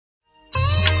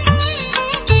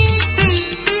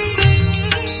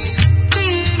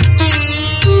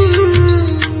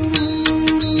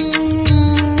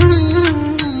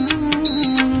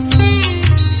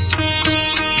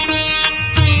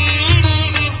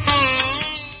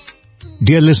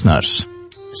Dear listeners,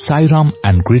 Sairam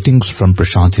and greetings from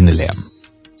Prashanthi Nilayam.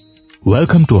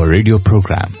 Welcome to our radio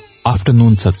program,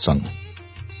 Afternoon Satsang.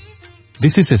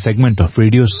 This is a segment of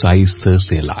Radio Sai's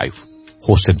Thursday Live,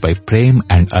 hosted by Prem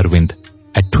and Arvind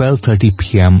at 12:30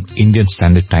 p.m. Indian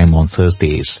Standard Time on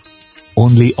Thursdays,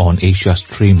 only on Asia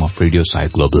stream of Radio Sai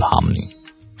Global Harmony.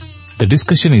 The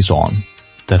discussion is on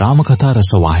the Ramakatha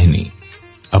Rasavahini,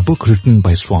 a book written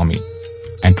by Swami,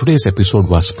 and today's episode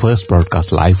was first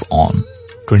broadcast live on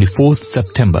 24th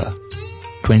September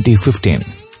 2015.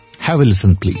 Have a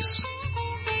listen, please.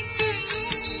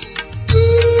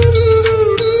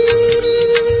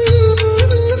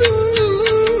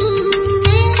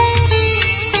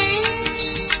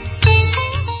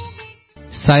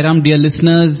 Sairam, dear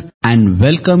listeners, and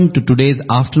welcome to today's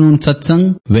afternoon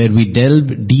satsang, where we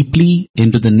delve deeply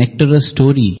into the nectarous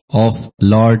story of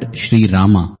Lord Sri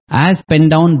Rama, as penned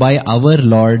down by our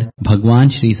Lord Bhagwan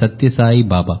Sri Satya Sai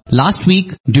Baba. Last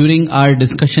week, during our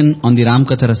discussion on the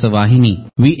Ramakatha Rasavahini,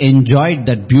 we enjoyed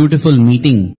that beautiful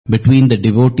meeting between the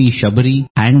devotee Shabari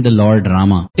and the Lord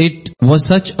Rama. It was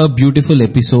such a beautiful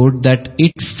episode that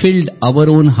it filled our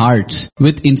own hearts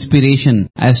with inspiration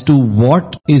as to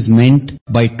what is meant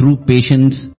by true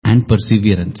patience and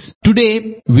perseverance.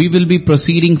 Today, we will be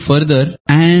proceeding further,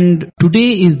 and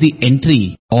today is the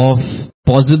entry of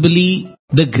possibly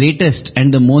the greatest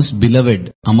and the most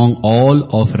beloved among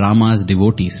all of Rama's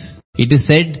devotees. It is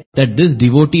said that this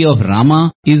devotee of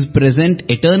Rama is present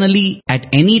eternally at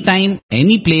any time,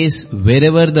 any place,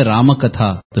 wherever the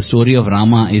Ramakatha, the story of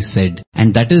Rama, is said.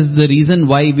 And that is the reason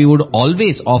why we would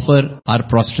always offer our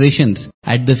prostrations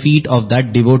at the feet of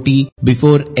that devotee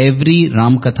before every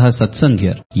Ramakatha satsang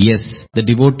here. Yes, the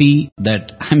devotee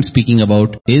that I'm speaking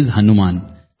about is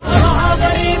Hanuman.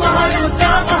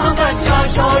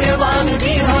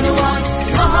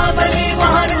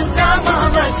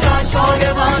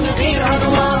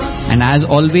 And as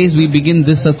always, we begin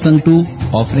this satsang too,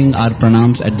 offering our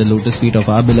pranams at the lotus feet of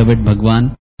our beloved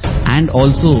Bhagwan, and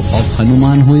also of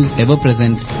Hanuman, who is ever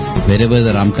present wherever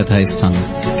the Ramakatha is sung.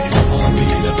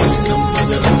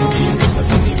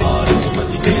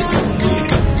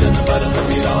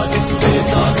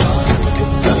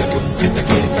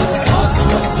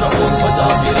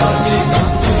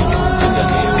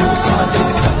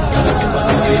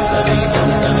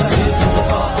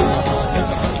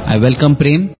 I welcome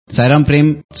Prem. Sairam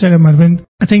Prem. Sairam Arvind.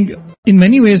 I think in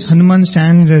many ways Hanuman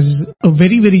stands as a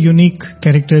very, very unique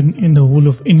character in the whole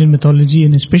of Indian mythology,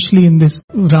 and especially in this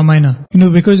Ramayana.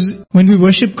 Because when we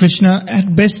worship Krishna,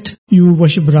 at best you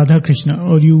worship Radha Krishna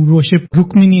or you worship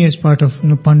Rukmini as part of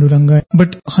Panduranga.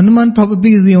 But Hanuman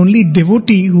probably is the only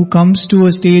devotee who comes to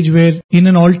a stage where in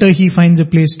an altar he finds a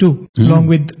place too, along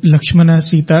with Lakshmana,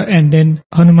 Sita, and then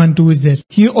Hanuman too is there.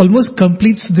 He almost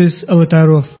completes this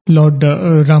avatar of Lord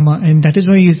Rama, and that is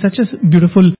why he is such a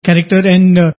beautiful character.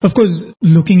 And of course,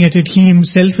 looking at it, he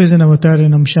himself is an avatar,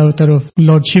 an Amsha avatar of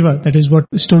Lord Shiva. That is what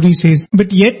the story says.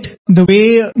 But yet, the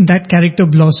way that character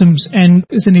blossoms and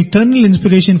is an eternal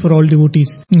inspiration for all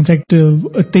devotees. In fact,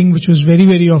 a thing which was very,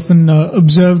 very often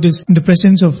observed is the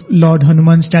presence of Lord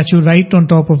Hanuman statue right on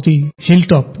top of the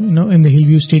hilltop, in the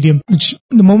Hillview Stadium. Which,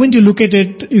 the moment you look at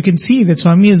it, you can see that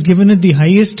Swami has given it the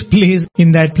highest place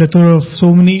in that plethora of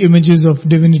so many images of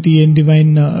divinity and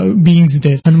divine beings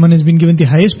there. Hanuman has been given the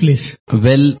highest place.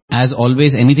 Well, as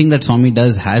always, anything that Swami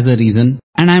does has a reason.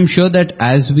 And I'm sure that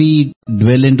as we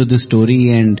dwell into this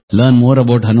story and learn more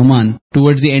about Hanuman,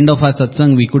 towards the end of our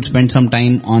satsang, we could spend some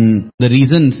time on the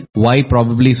reasons why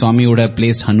probably Swami would have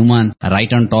placed Hanuman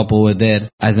right on top over there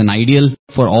as an ideal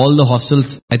for all the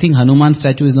hostels. I think Hanuman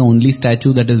statue is the only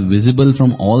statue that is visible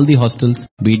from all the hostels,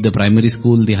 be it the primary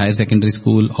school, the higher secondary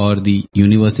school, or the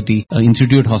university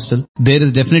institute hostel. There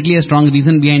is definitely a strong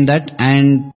reason behind that,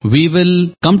 and we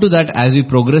will come to that as we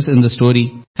progress in the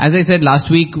story. As I said last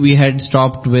week, we had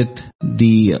stopped with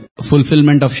the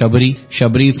fulfillment of Shabari.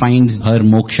 Shabari finds her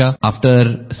moksha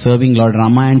after serving Lord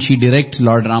Rama, and she directs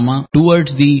Lord Rama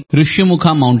towards the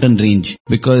Rishyamukha mountain range,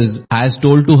 because as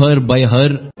told to her by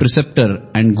her preceptor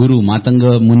and guru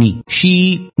Matanga Muni,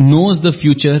 she knows the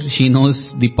future, she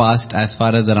knows the past as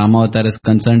far as the Rama avatar is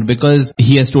concerned, because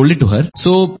he has told it to her.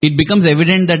 So it becomes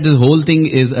evident that this whole thing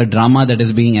is a drama that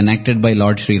is being enacted by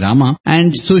Lord Sri Rama,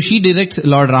 and so she directs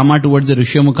Lord Rama towards the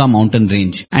Rishyamukha mountain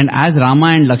range. And as Rama Rama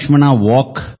and Lakshmana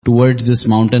walk towards this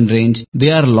mountain range,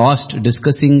 they are lost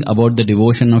discussing about the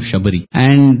devotion of Shabari.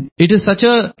 And it is such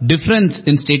a difference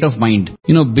in state of mind.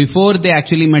 Before they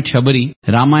actually met Shabari,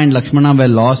 Rama and Lakshmana were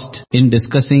lost in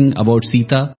discussing about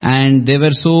Sita, and they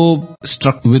were so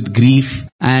struck with grief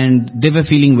and they were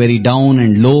feeling very down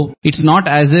and low. It's not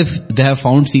as if they have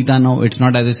found Sita now. It's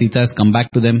not as if Sita has come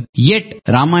back to them. Yet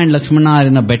Rama and Lakshmana are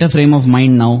in a better frame of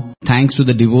mind now thanks to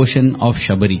the devotion of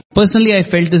Shabari. Personally, I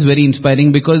felt this very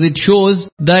inspiring because it shows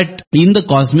that in the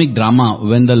cosmic drama,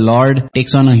 when the Lord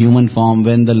takes on a human form,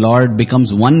 when the Lord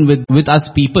becomes one with us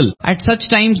people, at such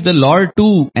times the Lord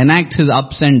too enacts his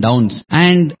ups and downs.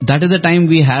 And that is the time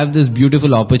we have this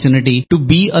beautiful opportunity to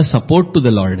be a support to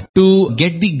the Lord, to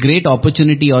get the great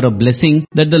opportunity or a blessing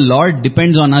that the Lord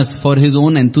depends on us for his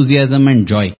own enthusiasm and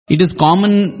joy. It is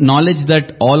common knowledge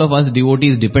that all of us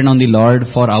devotees depend on the Lord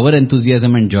for our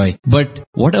enthusiasm and joy. But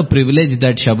what a privilege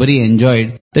that Shabari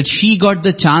enjoyed, that she got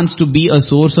the chance to be a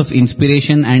source of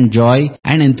inspiration and joy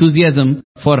and enthusiasm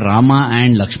for Rama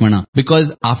and Lakshmana.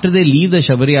 Because after they leave the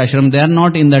Shabari ashram, they are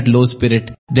not in that low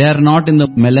spirit. They are not in the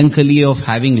melancholy of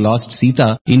having lost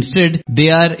Sita. Instead, they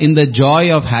are in the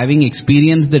joy of having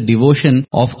experienced the devotion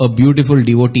of a beautiful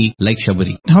devotee like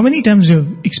Shabari. How many times you have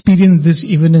experienced this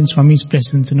even in Swami's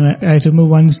presence? I remember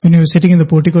once when he was sitting in the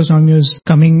portico, Swami was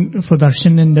coming for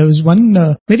darshan, and there was one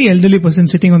very elderly person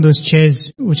sitting on those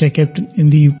chairs which I kept in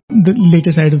the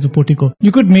later side of the portico.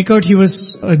 You could make out he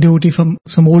was a devotee from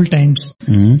some old times.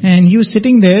 And he was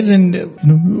sitting there and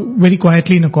very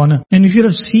quietly in a corner. And if you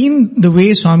have seen the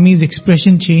way Swami's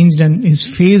expression changed and his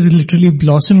face literally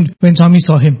blossomed when Swami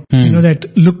saw him, that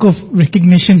look of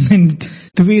recognition, and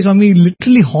the way Swami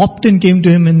literally hopped and came to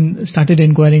him and started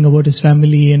inquiring about his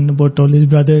family and about all his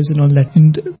brothers and all that.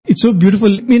 And it's so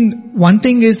beautiful. I mean, one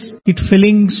thing is it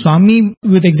filling Swami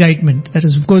with excitement. That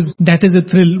is, of course, that is a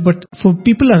thrill. But for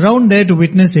people around there to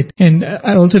witness it. And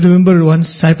I also remember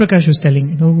once Sai Prakash was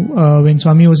telling, when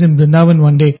Swami was in Vrindavan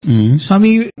one day,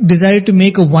 Swami decided to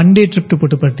make a one-day trip to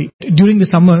Puttaparthi. During the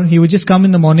summer, he would just come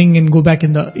in the morning and go back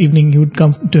in the evening. He would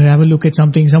come to have a look at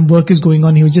something. Some work is going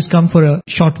on. He would just come for a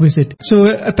short visit. So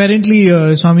apparently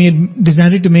Swami had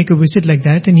decided to make a visit like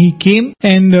that, and he came,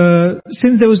 and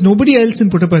since there was nobody else in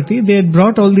Puttaparthi, they had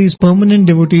brought all these permanent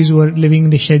devotees who were living in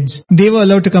the sheds. They were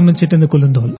allowed to come and sit in the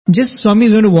Kulund hall. Just Swami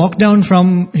is going to walk down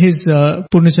from his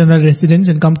Purnachandra residence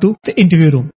and come to the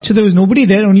interview room. So there was nobody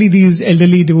there, only these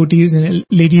elderly devotees and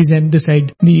ladies and this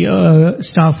side, the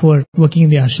staff who were working in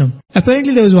the ashram.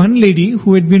 Apparently there was one lady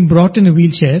who had been brought in a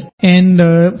wheelchair, and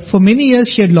for many years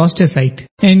she had lost her sight.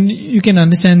 And you can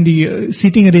understand the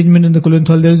seating arrangement in the Kulund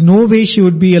hall. There was no way she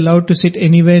would be allowed to sit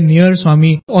anywhere near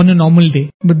Swami on a normal day.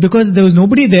 But because there was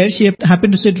nobody there, she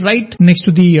happened to sit right next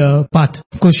to the path.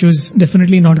 Of course, she was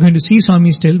definitely not going to see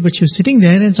Swami still, but she was sitting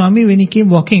there, and Swami, when he came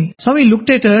walking, Swami looked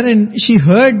at her and she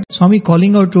heard Swami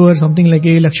calling out to her something like,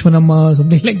 "Hey, Lakshmanamma,"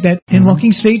 something like that, and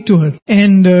walking straight to her.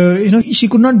 And, she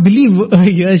could not believe her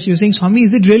ears. She was saying, "Swami,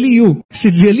 is it really you? Is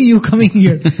it really you coming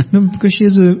here?" Because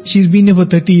she's been here for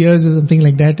 30 years or something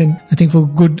like that, and I think for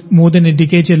good more than a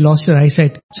decade she had lost her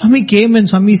eyesight. Swami came and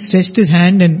Swami stretched his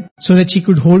hand and so that she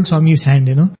could hold Swami's hand,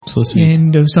 So sweet.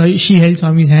 And so she held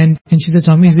Swami's hand and she said,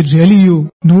 "Swami, is it really you?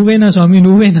 Nuvena, Swami,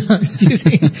 nuvena."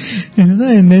 And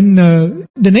then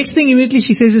the next thing immediately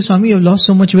she says is, "Swami, you've lost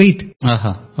so much weight."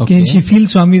 Okay. And she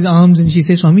feels Swami's arms and she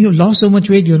says, "Swami, you've lost so much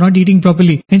weight, you're not eating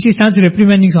properly." And she starts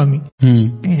reprimanding Swami.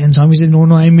 And Swami says, no,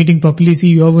 I'm eating properly. See,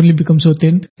 you have only become so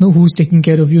thin. No, who's taking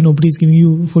care of you? Nobody's giving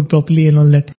you food properly and all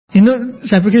that.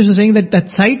 Sai Prakash was saying that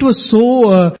sight was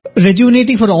so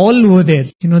rejuvenating for all who were there.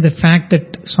 The fact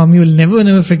that Swami will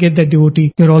never forget that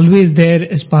devotee. You're always there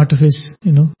as part of his,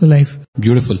 life.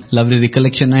 Beautiful. Lovely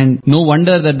recollection. And no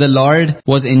wonder that the Lord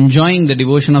was enjoying the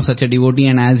devotion of such a devotee,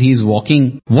 and as he's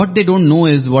walking, what they don't know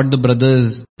is what the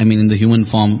brothers, in the human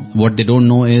form, what they don't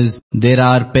know is there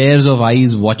are pairs of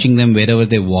eyes watching them wherever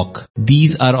they walk.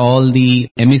 These are all the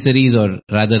emissaries, or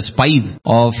rather spies,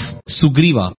 of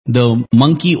Sugriva, the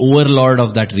monkey overlord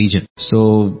of that region.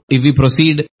 So if we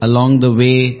proceed along the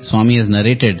way Swami has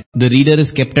narrated, the reader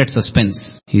is kept at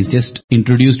suspense. He's just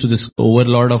introduced to this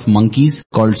overlord of monkeys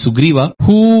called Sugriva,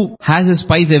 who has his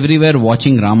spies everywhere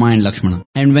watching Rama and Lakshmana.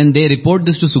 And when they report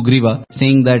this to Sugriva,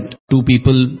 saying that two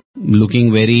people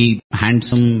looking very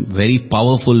handsome, very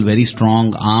powerful, very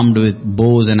strong, armed with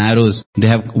bows and arrows, they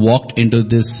have walked into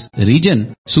this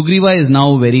region, Sugriva is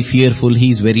now very fearful.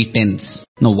 He is very tense.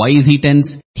 Now, why is he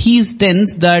tense? He is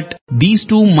tense that these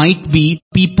two might be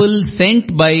people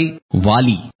sent by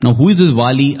Vali. Now, who is this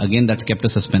Vali? Again, that's kept a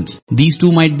suspense. These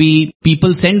two might be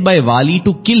people sent by Vali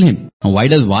to kill him. Now, why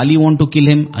does Vali want to kill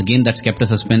him? Again, that's kept a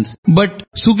suspense. But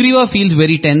Sugriva feels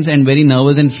very tense and very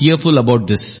nervous and fearful about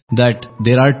this, that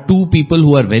there are two people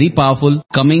who are very powerful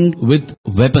coming with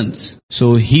weapons.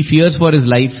 So he fears for his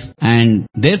life and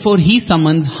therefore he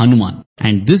summons Hanuman.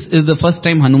 And this is the first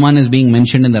time Hanuman is being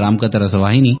mentioned in the Ramakatha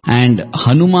Rasavahini, and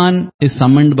Hanuman is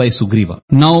summoned by Sugriva.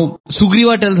 Now,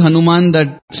 Sugriva tells Hanuman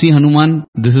that, see Hanuman,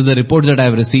 this is the report that I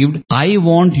have received. I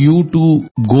want you to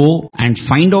go and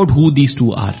find out who these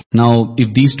two are. Now,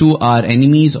 if these two are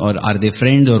enemies or are they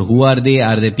friends or who are they?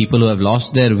 Are they people who have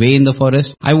lost their way in the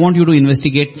forest? I want you to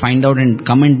investigate, find out and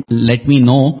come and let me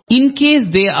know. In case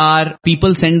they are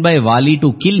people sent by Vali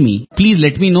to kill me, please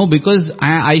let me know, because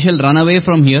I shall run away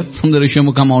from here, from the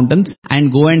Rishyamukha mountains,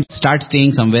 and go and start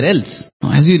staying somewhere else.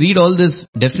 Now, as we read all this,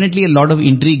 definitely a lot of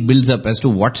intrigue builds up as to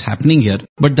what's happening here.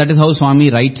 But that is how Swami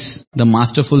writes the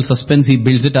masterful suspense. He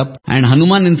builds it up. And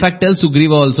Hanuman in fact tells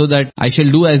Sugriva also that I shall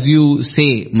do as you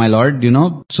say, my lord,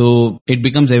 So it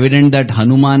becomes evident that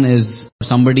Hanuman is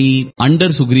somebody under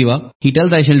Sugriva. He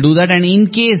tells I shall do that, and in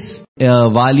case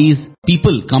Vali's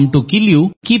people come to kill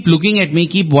you, keep looking at me,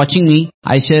 keep watching me.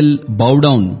 I shall bow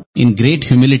down in great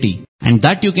humility. And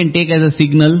that you can take as a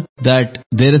signal that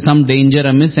there is some danger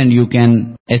amiss and you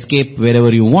can escape wherever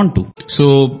you want to.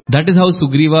 So that is how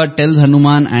Sugriva tells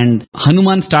Hanuman, and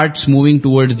Hanuman starts moving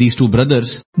towards these two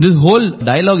brothers. This whole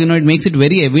dialogue, it makes it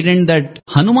very evident that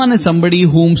Hanuman is somebody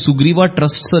whom Sugriva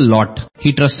trusts a lot.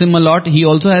 He trusts him a lot. He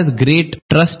also has great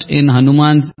trust in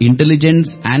Hanuman's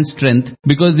intelligence and strength,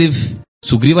 because if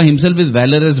Sugriva himself is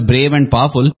valorous, brave and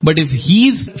powerful, but if he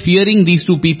is fearing these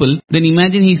two people, then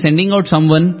imagine he is sending out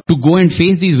someone to go and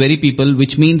face these very people,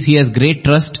 which means he has great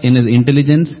trust in his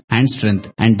intelligence and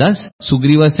strength. And thus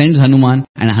Sugriva sends Hanuman,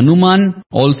 and Hanuman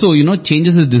also,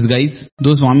 changes his disguise,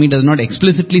 though Swami does not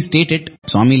explicitly state it.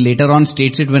 Swami later on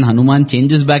states it when Hanuman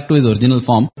changes back to his original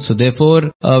form. So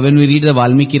therefore, when we read the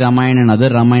Valmiki Ramayana and other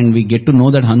Ramayana, we get to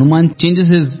know that Hanuman changes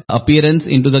his appearance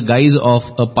into the guise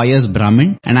of a pious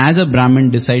Brahmin, and as a Brahmin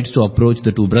decides to approach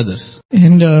the two brothers.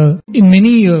 And in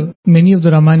many of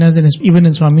the Ramayanas, and even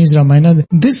in Swami's Ramayana,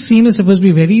 this scene is supposed to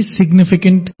be very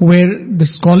significant, where the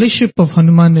scholarship of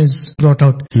Hanuman is brought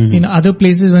out. Mm-hmm. In other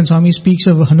places when Swami speaks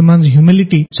of Hanuman's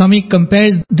humility, Swami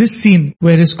compares this scene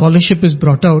where his scholarship is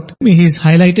brought out, he is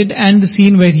highlighted, and the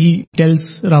scene where he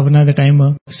tells Ravana that I am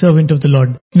a servant of the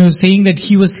Lord. Saying that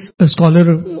he was a scholar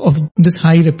of this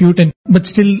high repute, but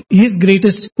still his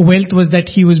greatest wealth was that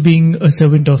he was being a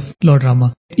servant of Lord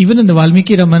Rama. Even in the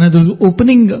Valmiki Ramayana, the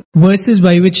opening verses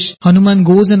by which Hanuman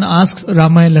goes and asks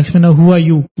Rama and Lakshmana, who are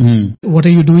you? What are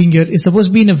you doing here? Is supposed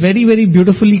to be in a very, very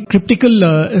beautifully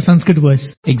cryptical Sanskrit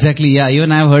verse. Exactly, yeah.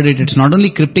 Even I have heard it. It's not only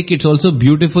cryptic, it's also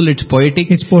beautiful, it's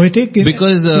poetic. It's poetic.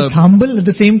 Because it's humble. At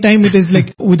the same time, it is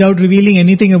like, without revealing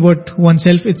anything about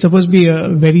oneself, it's supposed to be a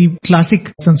very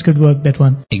classic Sanskrit work, that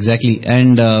one. Exactly.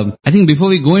 And I think before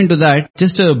we go into that,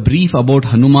 just a brief about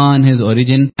Hanuman, his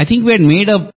origin. I think we had made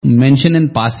a mention in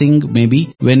passing,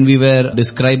 maybe, when we were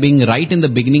describing right in the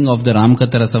beginning of the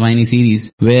Ramakatha Rasavahini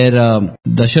series, where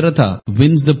Dasharatha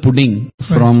wins the pudding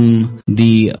from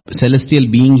the celestial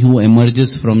being who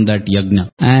emerges from that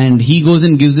yajna. And he goes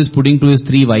and gives this pudding to his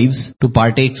 3 wives to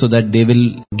partake so that they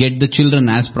will get the children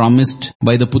as promised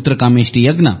by the Putra Kameshti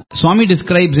yajna. Swami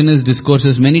describes in his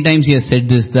discourses, many times he has said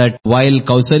this, that while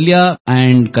Kausalya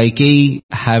and Kaikeyi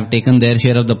have taken their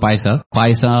share of the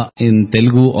paisa in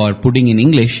Telugu or pudding in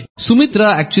English,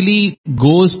 Sumitra actually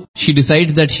goes, she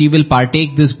decides that she will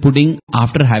partake this pudding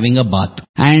after having a bath.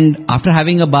 And after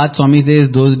having a bath, Swami says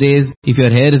those days, if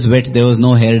your hair is wet, there was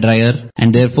no hair dryer,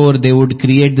 and therefore they would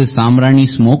create this samrani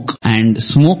smoke and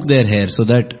smoke their hair, so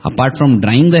that apart from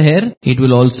drying the hair, it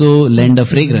will also lend a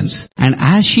fragrance. And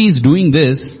as she is doing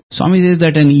this, Swami says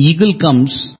that an eagle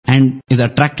comes and is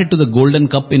attracted to the golden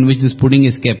cup in which this pudding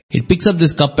is kept. It picks up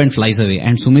this cup and flies away,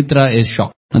 and Sumitra is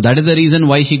shocked. Now that is the reason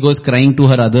why she goes crying to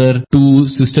her other 2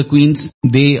 sister queens.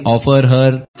 They offer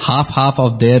her half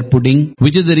of their pudding,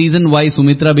 which is the reason why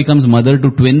Sumitra becomes mother to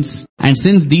twins. And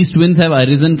since these twins have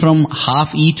arisen from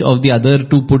half each of the other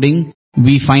 2 pudding,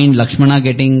 we find Lakshmana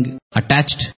getting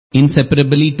attached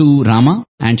inseparably to Rama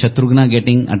and Shatrughna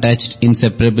getting attached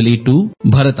inseparably to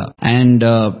Bharata. And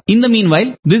in the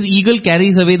meanwhile, this eagle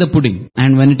carries away the pudding.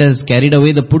 And when it has carried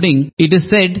away the pudding, it is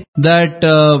said that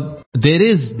there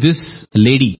is this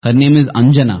lady, her name is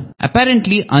Anjana.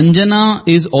 Apparently, Anjana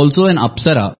is also an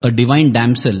Apsara, a divine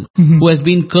damsel, who has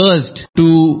been cursed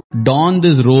to don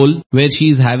this role where she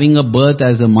is having a birth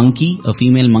as a monkey, a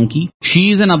female monkey.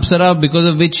 She is an Apsara, because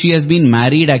of which she has been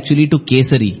married actually to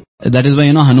Kesari. That is why,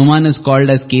 Hanuman is called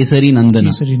as Kesari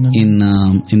Nandana,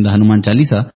 in the Hanuman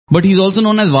Chalisa. But he is also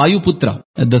known as Vayuputra,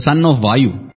 the son of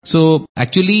Vayu. So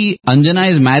actually Anjana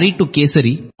is married to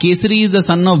Kesari. Kesari is the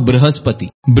son of Brihaspati.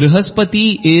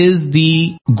 Brihaspati is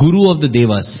the guru of the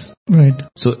Devas. Right.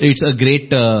 So it's a great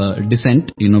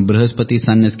descent. Brihaspati's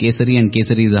son is Kesari, and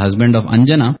Kesari is the husband of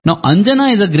Anjana. Now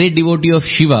Anjana is a great devotee of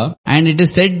Shiva, and it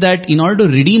is said that in order to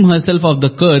redeem herself of the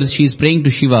curse, she is praying to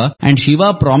Shiva, and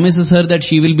Shiva promises her that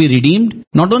she will be redeemed.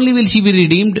 Not only will she be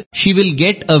redeemed, she will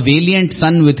get a valiant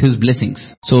son with his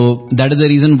blessings. So that is the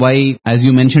reason why, as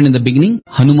you mentioned in the beginning,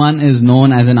 Hanuman is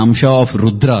known as an Amsha of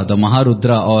Rudra, the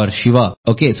Maharudra or Shiva.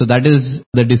 Okay, so that is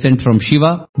the descent from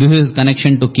Shiva. This is his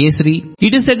connection to Kesari.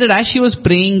 It is said that as she was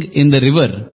praying in the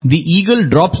river, the eagle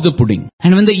drops the pudding.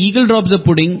 And when the eagle drops the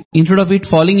pudding, instead of it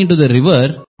falling into the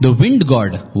river, the wind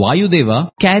god, Vayudeva,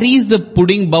 carries the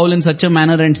pudding bowl in such a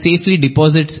manner and safely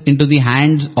deposits into the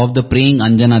hands of the praying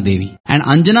Anjana Devi. And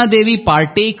Anjana Devi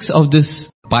partakes of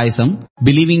this payasam,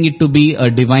 believing it to be a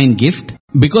divine gift,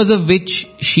 because of which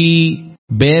she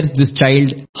bears this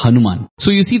child Hanuman.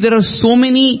 So you see, there are so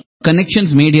many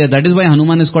connections made here. That is why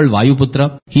Hanuman is called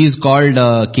Vayuputra. He is called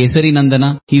Kesari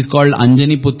Nandana. He is called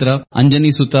Anjani Putra, Anjani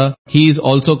Sutta. He is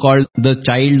also called the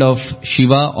child of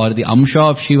Shiva or the Amsha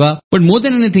of Shiva. But more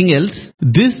than anything else,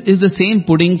 this is the same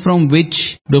pudding from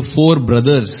which the 4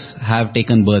 brothers have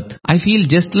taken birth. I feel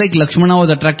just like Lakshmana was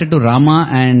attracted to Rama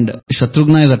and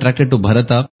Shatrughna is attracted to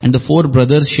Bharata, and the 4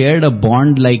 brothers shared a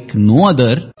bond like no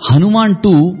other, Hanuman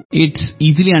too, it's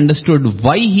easily understood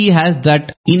why he has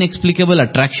that inexplicable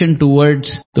attraction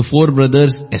towards the 4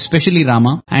 brothers, especially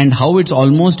Rama, and how it's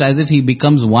almost as if he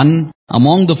becomes one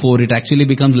among the 4. It actually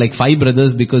becomes like 5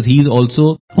 brothers, because he is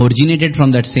also originated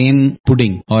from that same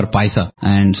pudding or paisa.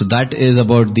 And so that is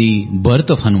about the birth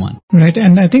of Hanuman. Right,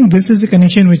 and I think this is a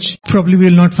connection which probably we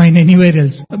will not find anywhere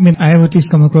else. I mean, I have at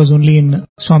least come across only in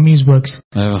Swami's works.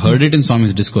 I have heard it in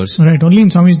Swami's discourse. Right, only in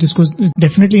Swami's discourse.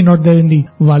 Definitely not there in the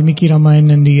Valmiki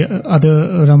Ramayana and the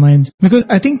other Ramayans. Because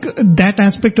I think that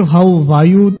aspect of how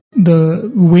Vayu,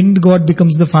 the wind god,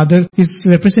 becomes the father is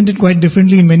represented quite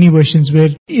differently in many versions, where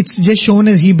it's just shown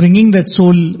as he bringing that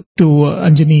soul to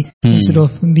Anjani instead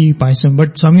of the Paisam.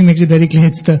 But Swami makes it very clear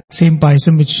it's the same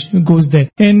Paisam which goes there.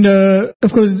 And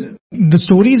of course, the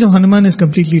stories of Hanuman is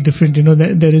completely different.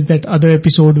 There is that other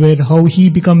episode where how he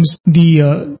becomes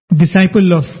the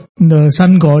disciple of the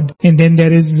sun god, and then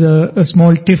there is a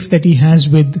small tiff that he has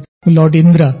with Lord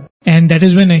Indra. And that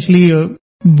is when actually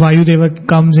Vayudeva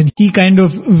comes and he kind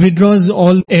of withdraws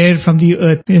all air from the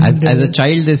earth. As a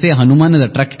child, they say Hanuman is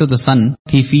attracted to the sun.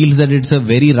 He feels that it's a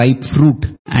very ripe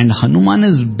fruit. And Hanuman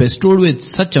is bestowed with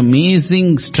such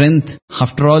amazing strength.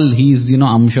 After all, he's,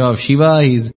 Amsha of Shiva.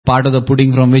 He's part of the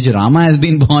pudding from which Rama has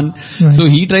been born. Right. So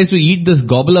he tries to eat this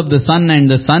gobble of the sun, and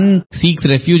the sun seeks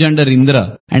refuge under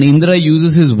Indra. And Indra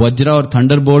uses his Vajra or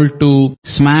thunderbolt to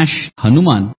smash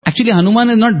Hanuman. Actually, Hanuman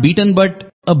is not beaten, but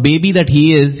a baby that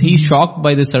he is, he's shocked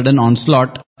by the sudden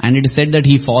onslaught, and it is said that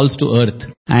he falls to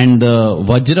earth. And the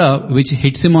Vajra, which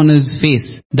hits him on his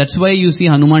face, that's why you see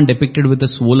Hanuman depicted with a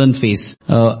swollen face,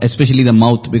 especially the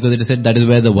mouth, because it is said that is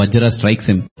where the Vajra strikes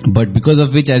him. But because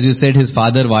of which, as you said, his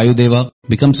father Vayudeva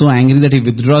becomes so angry that he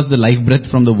withdraws the life breath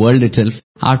from the world itself,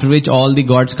 after which all the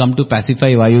gods come to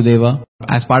pacify Vayudeva.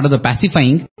 As part of the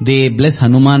pacifying, they bless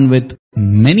Hanuman with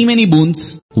many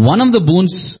boons. One of the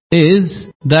boons is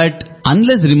that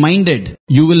unless reminded,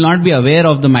 you will not be aware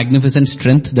of the magnificent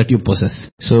strength that you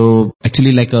possess. So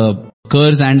actually like a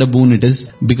curse and a boon it is,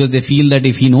 because they feel that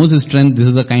if he knows his strength, this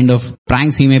is the kind of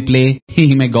pranks he may play,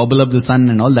 he may gobble up the sun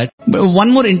and all that. But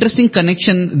one more interesting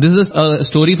connection, this is a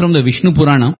story from the Vishnu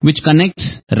Purana, which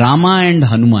connects Rama and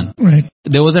Hanuman. Right.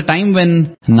 There was a time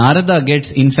when Narada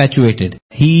gets infatuated.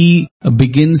 He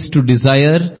begins to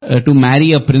desire to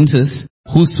marry a princess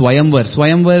whose Swayamvar.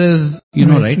 Swayamvar is,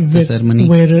 right? The ceremony.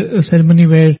 Where a ceremony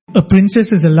where a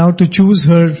princess is allowed to choose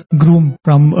her groom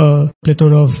from a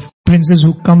plethora of princes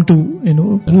who come to,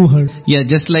 woo her. Yeah,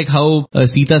 just like how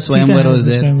Sita Swayamvar was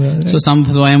there. Right. So some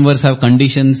Swayamvars have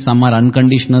conditions, some are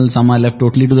unconditional, some are left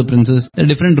totally to the princess. There are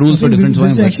different rules for different Swayamvars.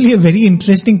 This is actually a very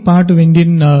interesting part of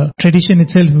Indian tradition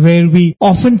itself, where we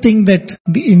often think that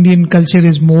the Indian culture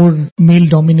is more male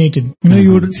dominated.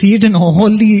 You would see it in all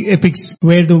the epics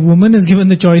where the woman is given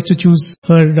the choice to choose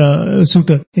her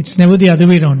suitor. It's never the other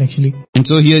way around actually. And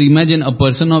so here imagine a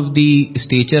person of the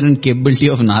stature and capability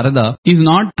of Narada is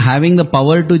not having the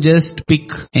power to just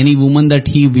pick any woman that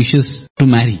he wishes to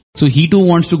marry. So he too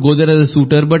wants to go there as a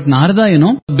suitor, but Narada,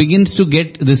 begins to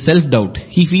get this self-doubt.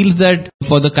 He feels that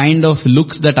for the kind of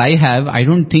looks that I have, I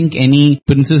don't think any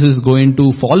princess is going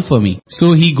to fall for me.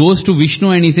 So he goes to Vishnu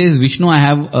and he says, Vishnu,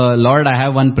 Lord, I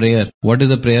have one prayer. What is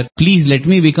the prayer? Please let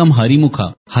me become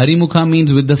Harimukha. Harimukha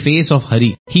means with the face of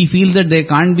Hari. He feels that there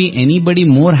can't be anybody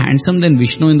more handsome than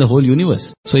Vishnu in the whole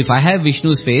universe. So if I have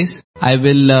Vishnu's face, I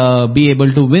will be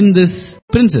able to win this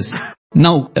princess.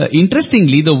 Now,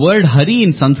 interestingly, the word Hari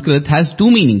in Sanskrit has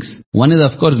two meanings. One is,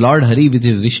 of course, Lord Hari, which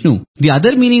is Vishnu. The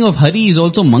other meaning of Hari is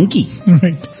also monkey.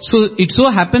 Right. So it so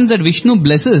happens that Vishnu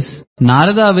blesses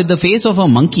Narada with the face of a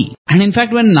monkey. And in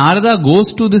fact, when Narada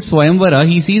goes to this Swayamvara,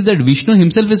 he sees that Vishnu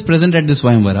himself is present at this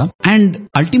Swayamvara. And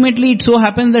ultimately, it so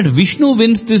happens that Vishnu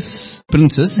wins this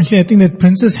princess. Actually, I think that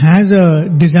princess has a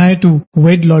desire to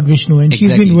wed Lord Vishnu, and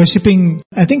she's been worshipping.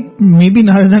 I think maybe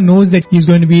Narada knows that he's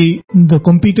going to be the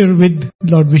competitor with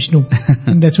Lord Vishnu.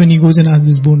 And that's when he goes and asks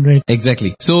this boon, right?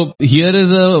 Exactly. So here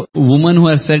is a woman who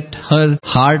has set her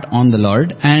heart on the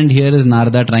Lord, and here is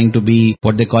Narada trying to be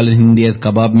what they call in Hindi as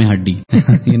kabab mein haddi.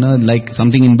 Like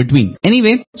something in between.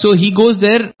 Anyway, so he goes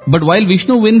there, but while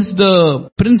Vishnu wins the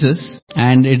princess,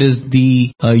 and it is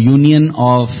the union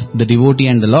of the devotee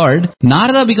and the Lord,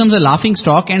 Narada becomes a laughing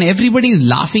stock, and everybody is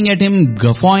laughing at him,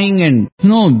 guffawing and,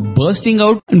 bursting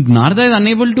out. And Narada is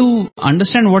unable to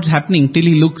understand what's happening till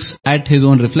he looks at his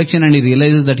own reflection and he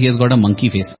realizes that he has got a monkey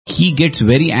face. He gets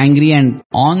very angry, and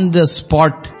on the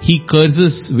spot he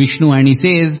curses Vishnu and he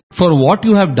says, for what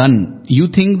you have done, you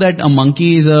think that a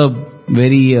monkey is a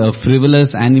very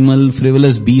frivolous animal,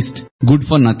 frivolous beast, good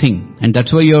for nothing. And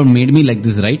that's why you have made me like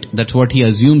this, right? That's what he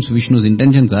assumes Vishnu's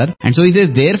intentions are. And so he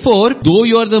says, therefore, though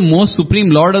you are the most supreme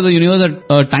Lord of the universe,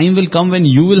 a time will come when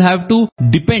you will have to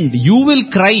depend. You will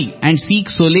cry and seek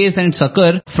solace and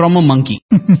succor from a monkey.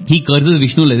 He curses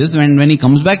Vishnu like this. When he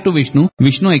comes back to Vishnu,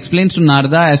 Vishnu explains to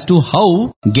Narada as to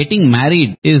how getting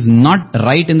married is not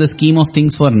right in the scheme of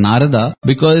things for Narada,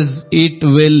 because it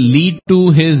will lead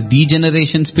to his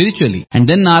degeneration spiritually. And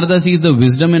then Narada sees the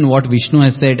wisdom in what Vishnu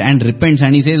has said and repents,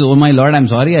 and he says, oh my Lord, I'm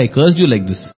sorry I cursed you like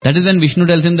this. That is when Vishnu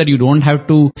tells him that you don't have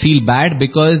to feel bad,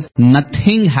 because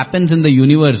nothing happens in the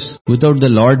universe without the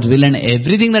Lord's will, and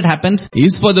everything that happens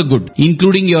is for the good,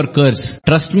 including your curse.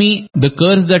 Trust me, the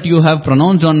curse that you have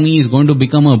pronounced on me is going to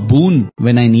become a boon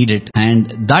when I need it.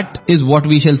 And that is what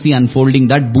we shall see unfolding,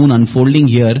 that boon unfolding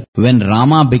here when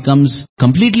Rama becomes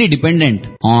completely dependent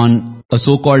on a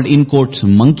so-called, in quotes,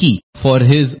 monkey for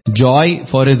his joy,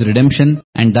 for his redemption,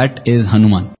 and that is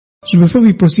Hanuman. So before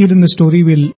we proceed in the story,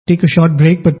 we'll take a short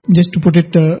break, but just to put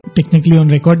it technically on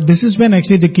record, this is when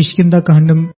actually the Kishkinda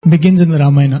Kandam begins in the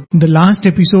Ramayana. The last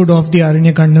episode of the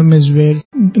Aranya Kandam is where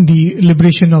the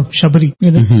liberation of Shabari.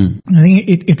 I think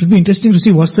it would be interesting to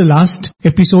see what's the last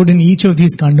episode in each of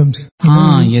these Kandams.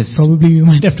 Yes. Probably we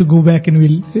might have to go back and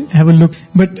we'll have a look.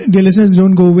 But dear listeners,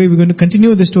 don't go away. We're going to continue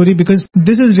with the story, because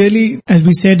this is really, as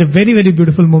we said, a very, very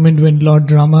beautiful moment when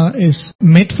Lord Rama is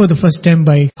met for the first time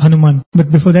by Hanuman.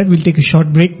 But before that, we'll take a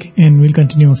short break and we'll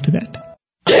continue after that.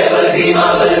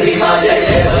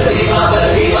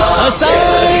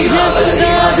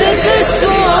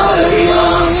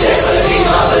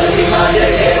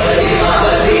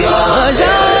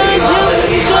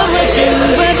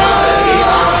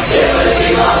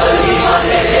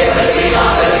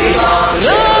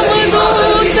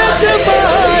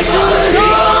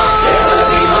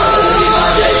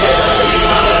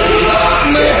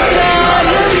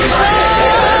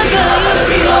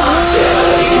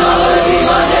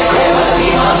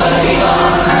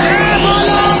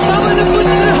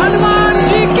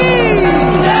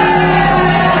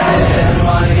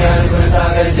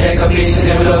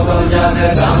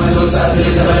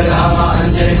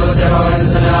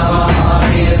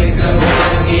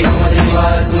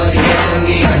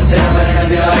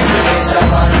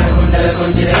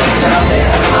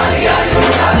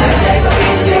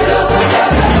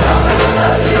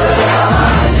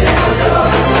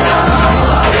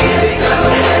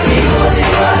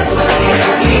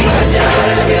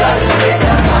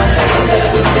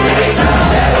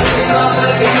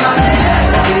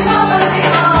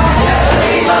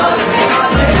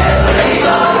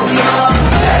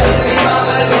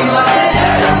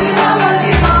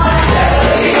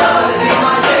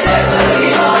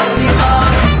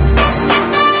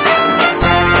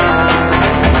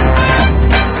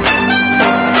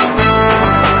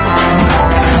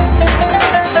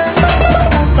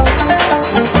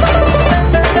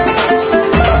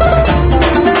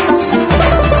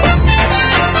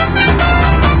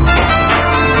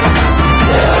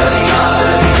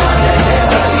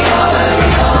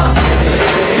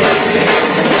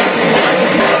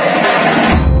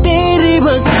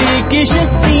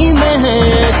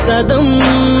 कदम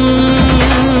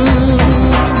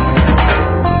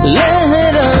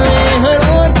लहराए हर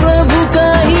ओर प्रभु का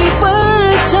ही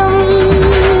परचम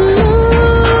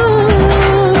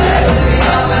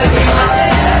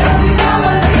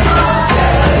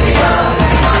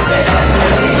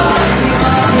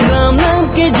राम नाम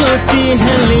के ज्योति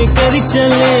है लेकर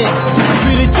चले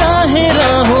फिर चाहे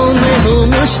राहों में हो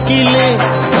मुश्किलें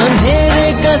अंधेरे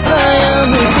का साया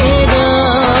मिटेगा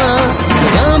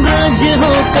राम राज्य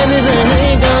होकर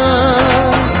रहेगा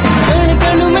कण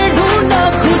कण में ढूंढा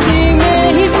खुदी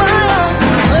में ही पाया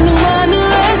हनुमान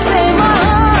ऐसे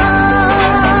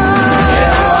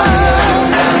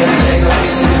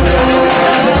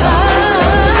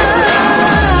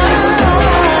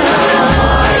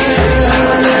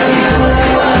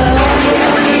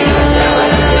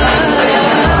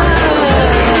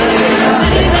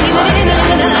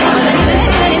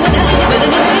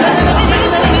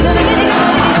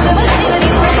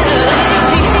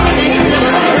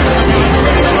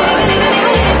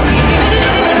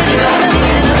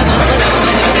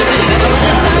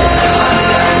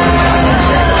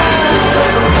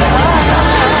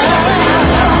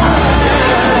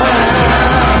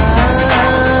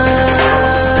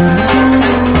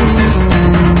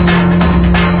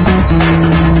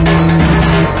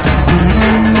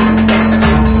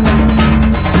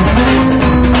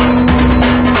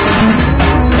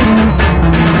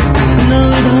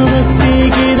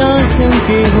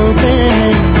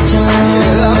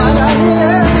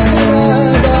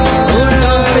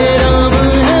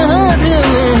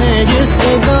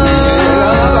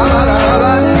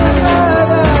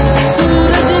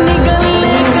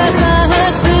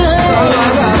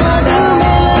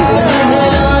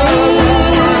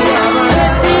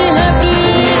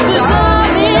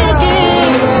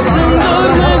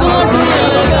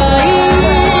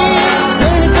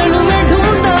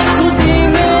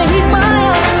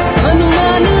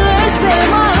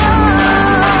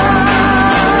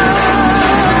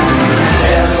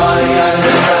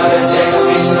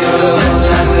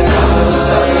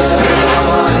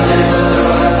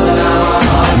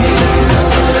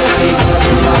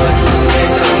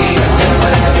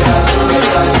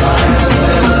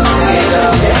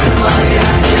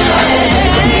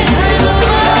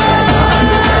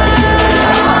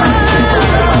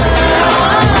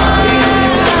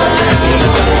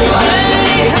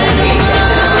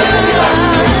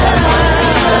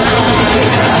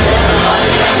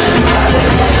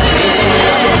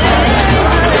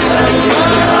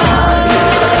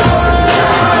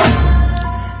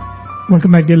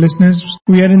Welcome back, dear listeners.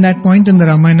 We are in that point in the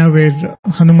Ramayana where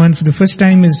Hanuman for the first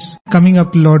time is coming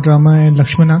up to Lord Rama and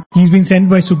Lakshmana. He's been sent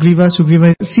by Sugriva.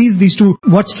 Sugriva sees these two.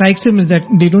 What strikes him is that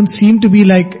they don't seem to be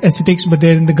like ascetics, but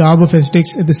they're in the garb of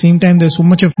ascetics. At the same time, there's so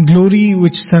much of glory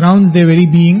which surrounds their very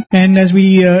being. And as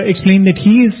we explained that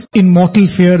he is in mortal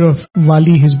fear of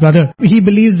Vali, his brother. He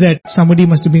believes that somebody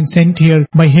must have been sent here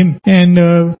by him. And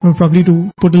probably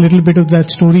to put a little bit of that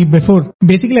story before.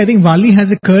 Basically, I think Vali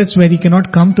has a curse where he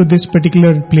cannot come to this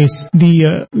particular place,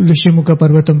 the Rishimukha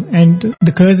Parvatam, and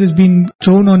the curse has been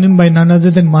thrown on him by none other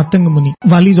than Matanga Muni.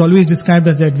 Vali is always described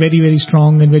as that very, very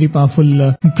strong and very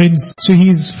powerful prince. So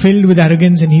he's filled with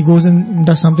arrogance and he goes and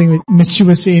does something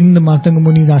mischievous in the Matanga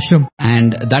Muni's ashram.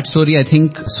 And that story, I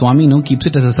think Swami keeps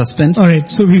it as a suspense. Alright,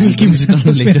 so we will keep it as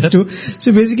a suspense too.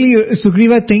 So basically,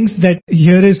 Sugriva thinks that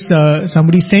here is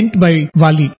somebody sent by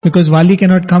Vali, because Vali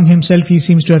cannot come himself. He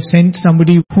seems to have sent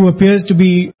somebody who appears to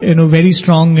be, very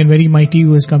strong and very mighty,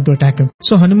 who has come to attack him.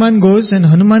 So Hanuman goes and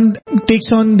Hanuman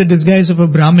takes on the disguise of a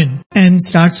Brahmin and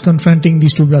starts confronting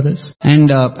these two brothers. And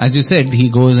as you said, he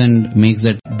goes and makes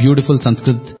that beautiful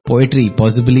Sanskrit poetry,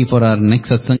 possibly for our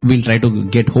next satsang. We'll try to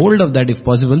get hold of that if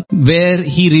possible, where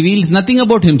he reveals nothing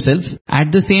about himself,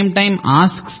 at the same time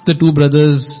asks the two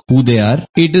brothers who they are.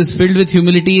 It is filled with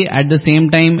humility, at the same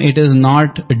time it is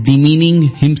not demeaning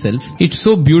himself. It's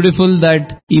so beautiful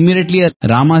that immediately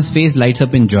Rama's face lights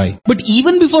up in joy. But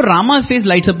even before Rama's face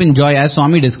lights up in joy, as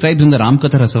Swami describes in the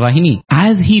Ramkatha Rasavahini,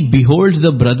 as he beholds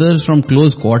the brothers from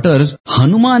close quarters,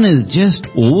 Hanuman is just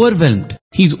overwhelmed.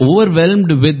 He's overwhelmed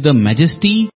with the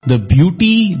majesty, the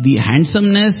beauty, the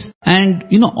handsomeness, and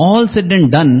all said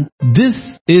and done,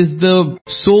 this is the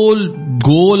sole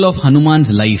goal of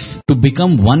Hanuman's life, to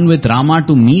become one with Rama,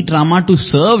 to meet Rama, to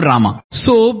serve Rama.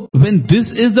 So, when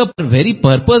this is the very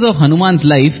purpose of Hanuman's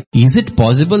life, is it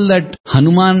possible that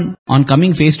Hanuman, on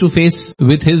coming face to face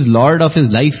with his Lord of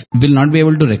his life, will not be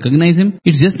able to recognize him?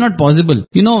 It's just not possible.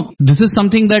 This is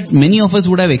something that many of us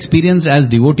would have experienced as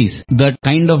devotees. That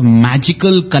kind of magical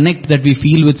connect that we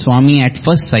feel with Swami at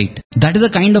first sight. That is the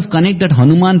kind of connect that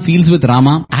Hanuman feels with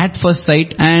Rama at first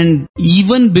sight, and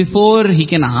even before he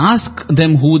can ask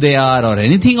them who they are or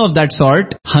anything of that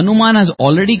sort, Hanuman has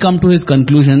already come to his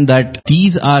conclusion that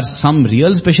these are some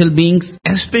real special beings,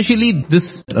 especially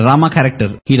this Rama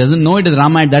character. He doesn't know it is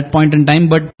Rama at that point in time,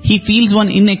 but he feels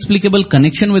one inexplicable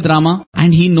connection with Rama,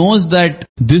 and he knows that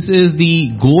this is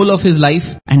the goal of his life,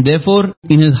 and therefore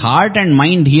in his heart and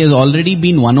mind he has already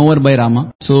been won over by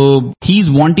Rama. So he's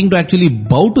wanting to actually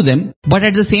bow to them, but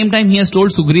at the same time he has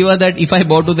told Sugriva that if I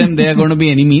bow to them they are going to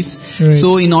be enemies. Right.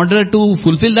 So in order to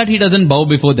fulfill that, he doesn't bow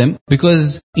before them,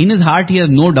 because in his heart he has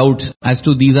no doubts as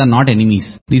to these are not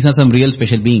enemies. These are some real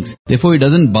special beings. Therefore he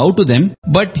doesn't bow to them,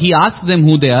 but he asks them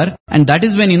who they are, and that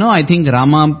is when, I think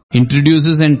Rama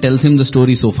introduces and tells him the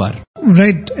story so far.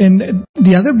 Right. And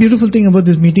the other beautiful thing about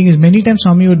this meeting is many times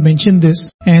Swami would mention this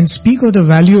and speak of the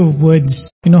value of words.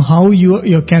 How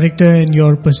your character and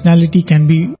your personality can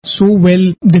be so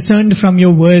well discerned from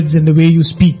your words and the way you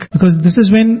speak. Because this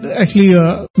is when actually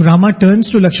Rama turns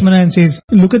to Lakshmana and says,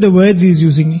 look at the words he's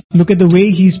using. Look at the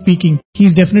way he's speaking.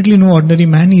 He's definitely no ordinary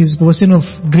man. He's a person of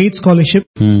great scholarship.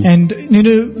 And,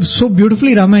 so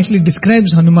beautifully Rama actually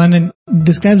describes Hanuman and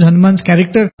describes Hanuman's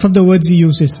character from the words he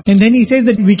uses. And then he says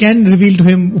that we can reveal to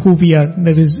him who we are.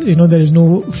 There is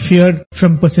no fear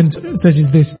from persons such as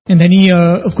this. And then he,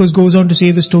 of course, goes on to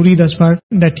say the story thus far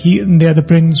that they are the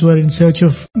prince who are in search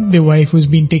of their wife who's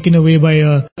been taken away by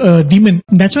a demon.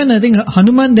 That's when I think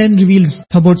Hanuman then reveals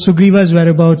about Sugriva's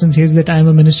whereabouts and says that I am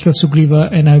a minister of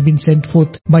Sugriva and I have been sent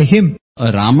forth by him.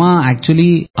 Rama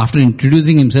actually, after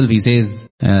introducing himself, he says,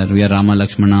 we are Rama,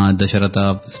 Lakshmana,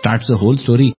 Dasharatha, starts the whole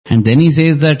story. And then he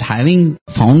says that having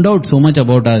found out so much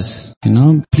about us,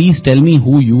 please tell me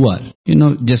who you are.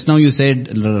 Just now you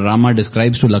said Rama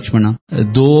describes to Lakshmana.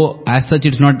 Though as such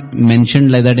it's not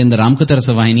mentioned like that in the Ramakatha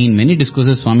Rasavahini, in many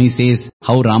discourses Swami says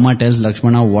how Rama tells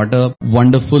Lakshmana what a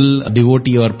wonderful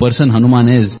devotee or person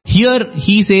Hanuman is. Here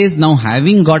he says, now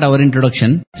having got our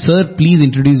introduction, sir, please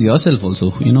introduce yourself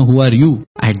also. Who are you?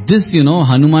 At this,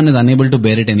 Hanuman is unable to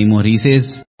bear it anymore. He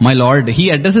says, my lord,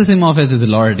 he addresses him off as his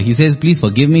lord. He says, please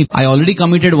forgive me. I already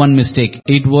committed one mistake.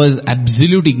 It was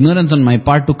absolute ignorance on my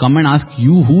part to come and ask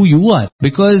you who you are.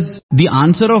 Because the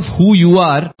answer of who you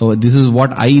are, this is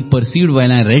what I perceived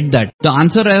when I read that. The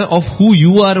answer of who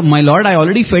you are, my lord, I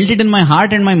already felt it in my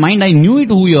heart and my mind. I knew it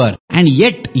who you are. And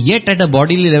yet at a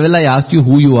bodily level I asked you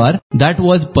who you are. That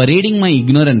was parading my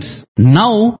ignorance.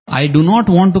 Now, I do not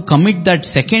want to commit that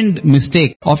second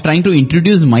mistake of trying to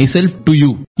introduce myself to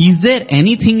you. Is there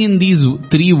anything in these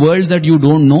three worlds that you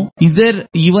don't know? Is there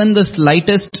even the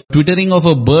slightest twittering of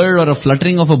a bird or a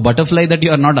fluttering of a butterfly that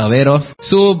you are not aware of?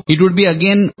 So, it would be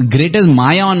again greatest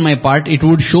Maya on my part. It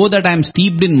would show that I am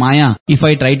steeped in Maya if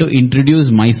I try to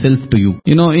introduce myself to you.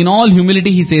 In all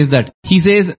humility he says that. He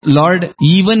says, Lord,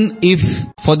 even if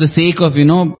for the sake of,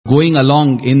 going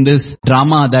along in this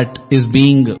drama that is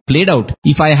being played out,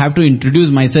 if I have to introduce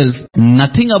myself,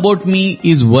 nothing about me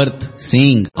is worth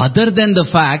saying other than the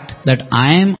fact that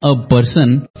I am a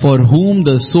person for whom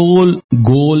the sole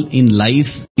goal in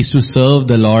life is to serve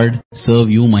the Lord, serve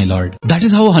you, my Lord. That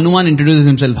is how Hanuman introduces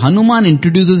himself. Hanuman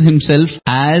introduces himself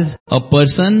as a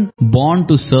person born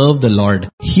to serve the Lord.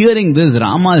 Hearing this,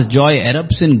 Rama's joy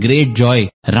erupts in great joy.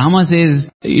 Rama says,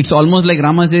 it's almost like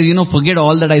Rama says, forget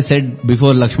all that I said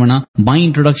before Lakshmana. My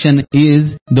introduction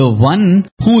is the one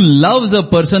who loves a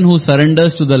person who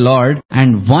surrenders to the Lord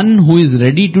and one who is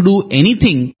ready to do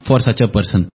anything for such a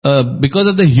person. Because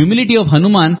of the humility of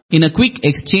Hanuman, in a quick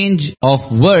exchange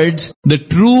of words, the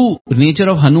true nature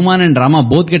of Hanuman and Rama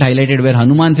both get highlighted, where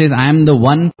Hanuman says, I am the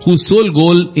one whose sole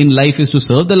goal in life is to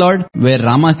serve the Lord, where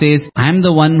Rama says, I am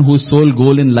the one whose sole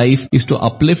goal in life is to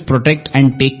uplift, protect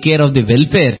and take care of the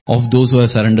welfare of those who have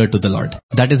surrendered to the Lord.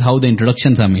 That is how the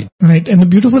introductions are made. Right. And the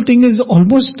beautiful thing is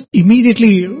almost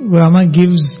immediately Rama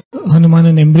gives Hanuman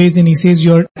an embrace and he says,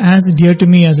 you're as dear to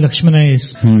me as Lakshmana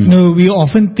is. We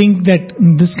often think that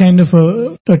this kind of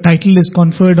a title is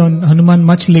conferred on Hanuman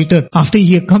much later after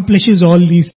he accomplishes all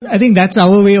these. I think that's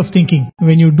our way of thinking.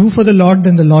 When you do for the Lord,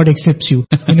 then the Lord accepts you.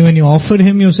 When you offer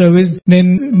him your service,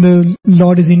 then the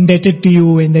Lord is indebted to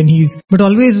you, and then but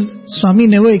always Swami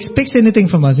never expects anything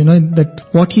from us, that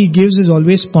what he gives is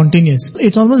always spontaneous.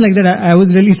 It's almost like that. I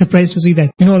was really surprised to see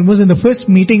that. Almost in the first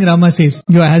meeting Rama says,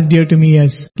 you're as dear to me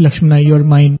as Lakshmana, you're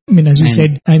mine. As you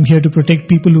said, I'm here to protect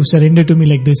people who surrender to me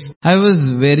like this. I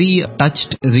was very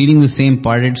touched reading the same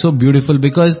part. It's so beautiful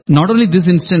because not only this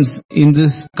instance, in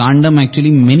this Kandam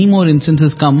actually many more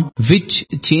instances come which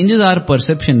changes our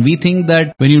perception. We think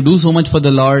that when you do so much for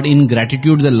the Lord, in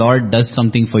gratitude the Lord does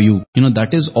something for you.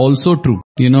 That is also true.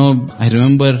 I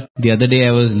remember the other day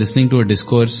I was listening to a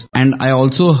discourse and I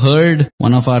also heard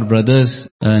one of our brothers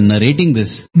narrating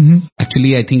this.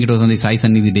 Actually, I think it was on the Sai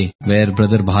Sannidhi day where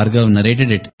Brother Bhargav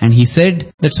narrated it. And he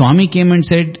said that Swami came and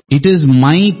said, "It is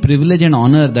my privilege and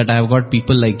honor that I have got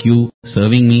people like you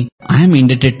serving me. I am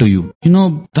indebted to you."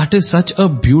 That is such a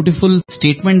beautiful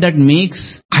statement that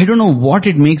makes, I don't know what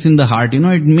it makes in the heart.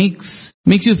 It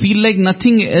makes you feel like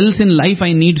nothing else in life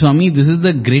I need, Swami. This is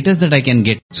the greatest that I can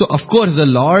get. So of course the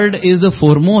Lord is the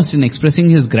foremost in expressing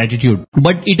his gratitude.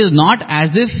 But it is not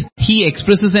as if he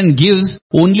expresses and gives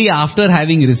only after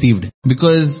having received.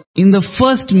 Because in the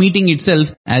first meeting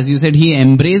itself, as you said, he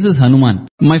embraces Hanuman.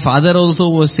 My father also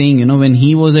was saying, when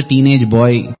he was a teenage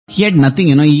boy, he had nothing,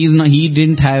 he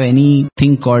didn't have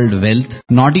anything called wealth.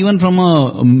 Not even from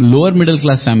a lower middle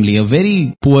class family, a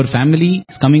very poor family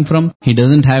is coming from. He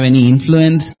doesn't have any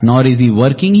influence, nor is he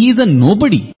working. He is a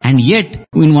nobody. And yet,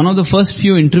 in one of the first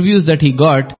few interviews that he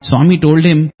got, Swami told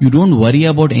him, "You don't worry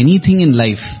about anything in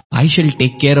life. I shall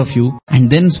take care of you." And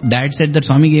then Dad said that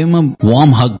Swami gave him a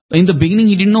warm hug. In the beginning,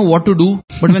 he didn't know what to do.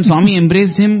 But when Swami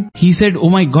embraced him, he said, "Oh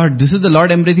my God, this is the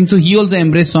Lord embracing." So he also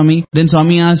embraced Swami. Then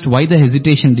Swami asked, "Why the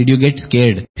hesitation? Did you get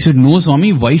scared?" He said, "No,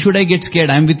 Swami, why should I get scared?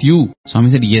 I am with you."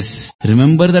 Swami said, "Yes,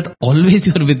 remember that always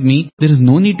you are with me. There is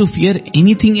no need to fear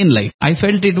anything in life." I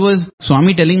felt it was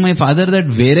Swami telling my father that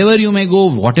wherever you may go,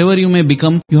 whatever you may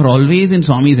become, you are always in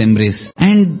Swami's embrace.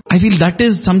 And I feel that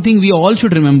is something we all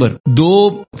should remember.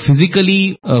 Though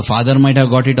physically father might have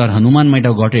got it or Hanuman might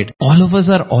have got it, all of us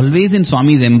are always in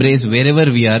Swami's embrace wherever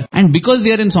we are. And because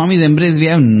we are in Swami's embrace, we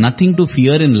have nothing to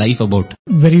fear in life about.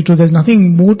 Very true. There's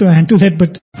nothing more to add to that,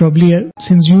 but probably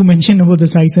since you mentioned about the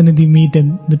Sai Sannidhi meet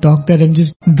and the talk, that I'm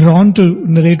just drawn to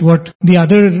narrate what the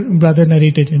other brother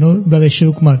narrated, Brother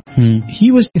Shivkumar.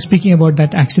 He was speaking about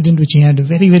that accident which he had, a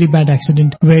very, very bad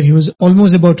accident where he was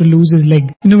almost about to lose his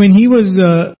leg. When he was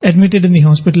admitted in the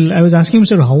hospital, I was asking him,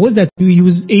 "Sir, how was that?" He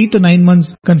was 8 or 9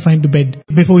 months confined to bed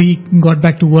before he got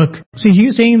back to work. So he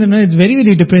was saying that it's very,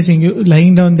 very depressing. You're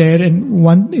lying down there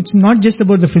and it's not just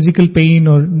about the physical pain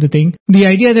or the thing. The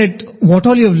idea that what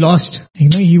all you have lost.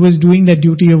 He was doing that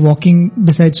duty of walking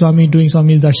beside Swami, doing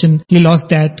Swami's darshan. He lost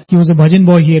that. He was a bhajan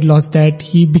boy. He had lost that.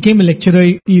 He became a lecturer.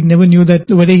 He never knew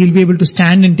that whether he'll be able to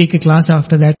stand and take a class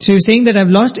after that. So you're saying that I've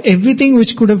lost everything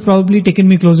which could have probably taken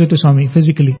me closer to Swami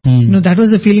physically. That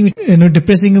was the feeling,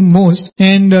 depressing him most.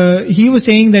 And he was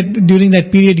saying that during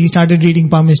that period he started reading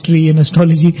palmistry and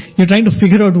astrology. You're trying to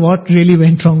figure out what really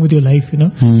went wrong with your life,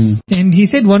 And he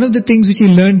said one of the things which he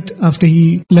learned after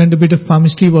he learned a bit of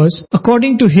palmistry was,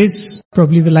 according to his,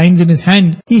 probably the lines in his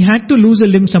hand, he had to lose a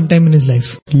limb sometime in his life.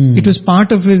 It was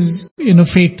part of his,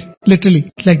 fate.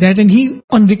 Literally. It's like that. And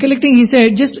on recollecting, he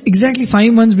said just exactly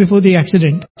 5 months before the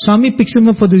accident, Swami picks him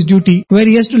up for this duty where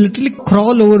he has to literally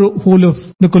crawl over a whole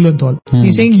of the Kulanthal.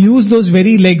 He's saying use those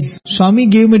very legs. Swami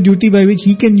gave him a duty by which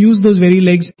he can use those very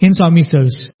legs in Swami's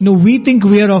service. We think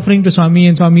we are offering to Swami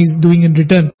and Swami is doing in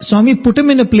return. Swami put him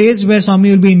in a place where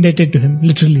Swami will be indebted to him,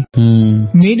 literally.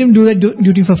 Made him do that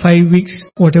duty for 5 weeks,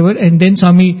 whatever. And then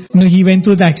Swami, he went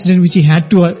through the accident which he had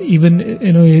to, even,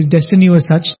 his destiny was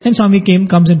such. And Swami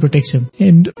comes and protects him.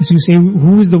 And as you say,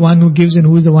 who is the one who gives and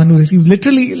who is the one who receives?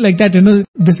 Literally like that,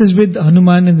 this is with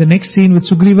Hanuman, and the next scene with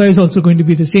Sugriva is also going to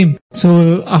be the same.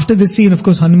 So after this scene, of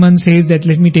course, Hanuman says that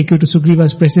let me take you to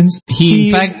Sugriva's presence. He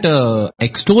in fact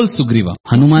extols Sugriva.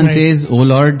 Hanuman says, "Oh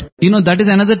Lord," that is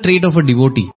another trait of a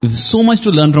devotee. So much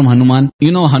to learn from Hanuman.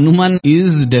 Hanuman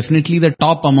is definitely the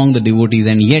top among the devotees,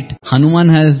 and yet Hanuman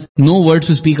has no words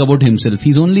to speak about himself.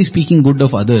 He's only speaking good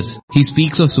of others. He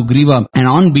speaks of Sugriva, and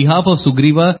on behalf of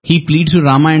Sugriva, he pleads to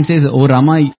Rama and says, "Oh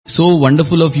Rama, so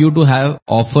wonderful of you to have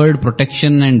offered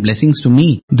protection and blessings to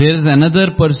me. There is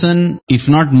another person, if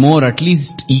not more, at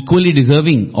least equally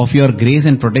deserving of your grace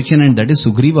and protection, and that is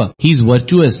Sugriva. He is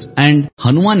virtuous." And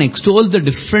Hanuman extols the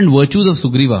different virtues of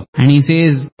Sugriva. And he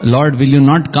says, "Lord, will you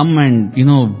not come and,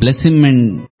 bless him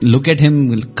and look at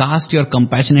him, cast your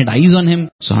compassionate eyes on him?"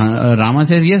 So Rama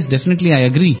says, "Yes, definitely I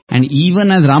agree." And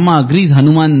even as Rama agrees,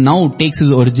 Hanuman now takes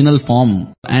his original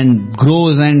form and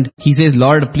grows, and he says,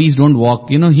 "Lord, please don't walk."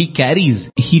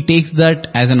 He takes that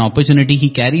as an opportunity. He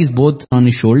carries both on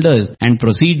his shoulders and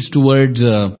proceeds towards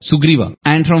Sugriva.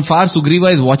 And from far,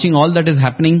 Sugriva is watching all that is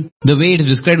happening. The way it is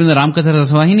described in the Ramakatha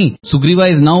Rasavahini, Sugriva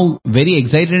is now very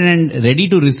excited and ready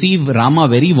to receive Rama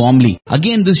very warmly.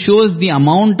 Again, this shows the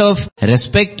amount of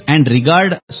respect and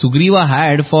regard Sugriva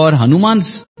had for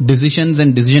Hanuman's decisions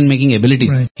and decision-making abilities.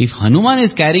 Right. If Hanuman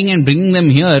is carrying and bringing them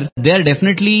here, they are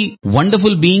definitely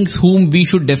wonderful beings whom we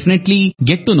should should definitely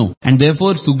get to know. And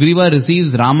therefore Sugriva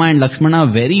receives Rama and Lakshmana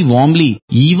very warmly,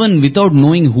 even without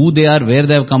knowing who they are, where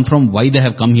they have come from, why they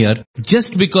have come here,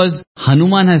 just because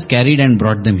Hanuman has carried and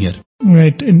brought them here.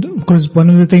 Right, and of course one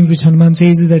of the things which Hanuman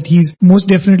says is that he's most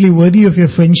definitely worthy of your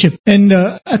friendship. And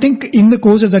I think in the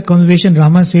course of that conversation,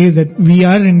 Rama says that we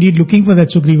are indeed looking for that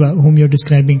Sugriva whom you're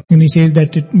describing. And he says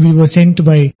that we were sent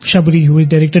by Shabari who has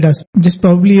directed us. Just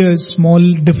probably a small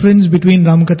difference between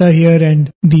Ramakatha here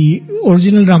and the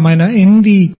original Ramayana. In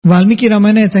the Valmiki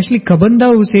Ramayana, it's actually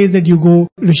Kabanda who says that you go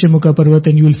Rishyamukha Parvat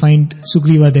and you will find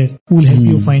Sugriva there, who will help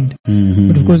you find.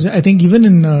 But of course, I think even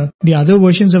in the other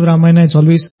versions of Ramayana, it's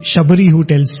always Shabari who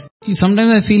tells.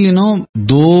 Sometimes I feel,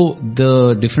 though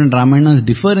the different Ramayanas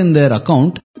differ in their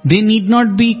account, they need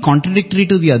not be contradictory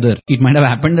to the other. It might have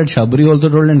happened that Shabari also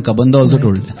told and Kabanda also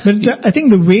told. But I think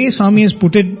the way Swami has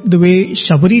put it, the way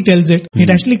Shabari tells it, it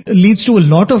actually leads to a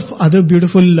lot of other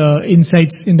beautiful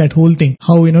insights in that whole thing.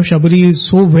 How, Shabari is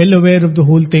so well aware of the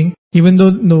whole thing. Even though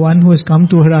the one who has come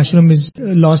to her ashram is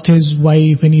lost his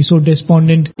wife and he's so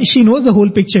despondent, she knows the whole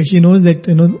picture. She knows that,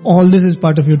 all this is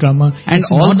part of your drama. And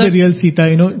it's all not that, the real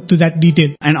Sita, to that detail.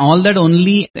 And all that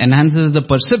only enhances the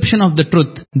perception of the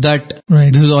truth that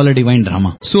this is all a divine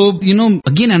drama. So,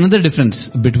 again another difference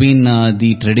between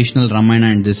the traditional Ramayana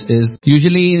and this is,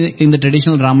 usually in the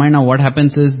traditional Ramayana what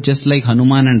happens is, just like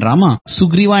Hanuman and Rama,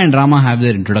 Sugriva and Rama have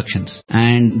their introductions.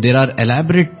 And there are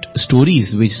elaborate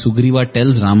stories which Sugriva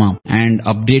tells Rama and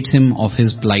updates him of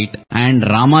his plight, and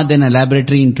Rama then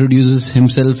elaborately introduces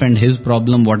himself and his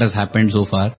problem, what has happened so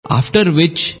far. After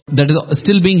which, that is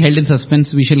still being held in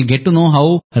suspense, we shall get to know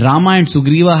how Rama and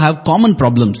Sugriva have common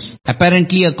problems,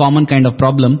 apparently a common kind of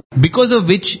problem, because of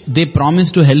which they promise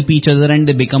to help each other and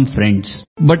they become friends.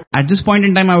 But at this point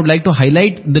in time, I would like to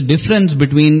highlight the difference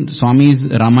between Swami's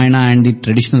Ramayana and the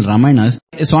traditional Ramayanas.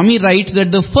 Swami writes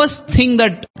that the first thing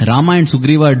that Rama and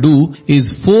Sugriva do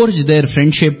is forge their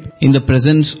friendship in the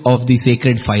presence of the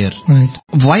sacred fire. Right.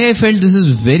 Why I felt this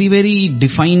is very, very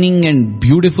defining and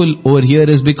beautiful over here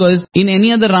is because in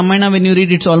any other Ramayana when you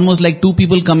read, it's almost like two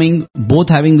people coming, both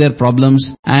having their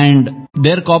problems, and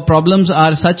their problems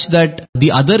are such that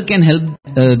the other can help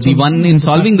the one in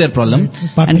solving their problem.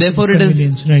 Right. And therefore it is,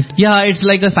 it's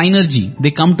like a synergy.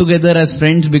 They come together as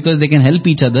friends because they can help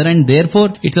each other, and therefore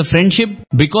it's a friendship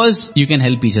because you can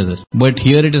help each other. But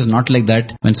here it is not like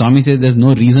that. When Swami says there's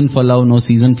no reason for love, no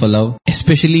season for love,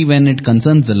 especially when it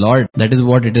concerns the Lord, that is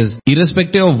what it is.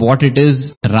 Irrespective of what it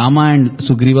is, Rama and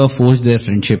Sugriva forged their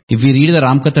friendship. If we read the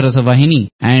Ramakatha Rasavahini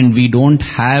and we don't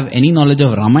have any knowledge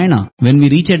of Ramayana, when we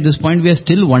reach at this point, we are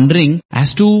still wondering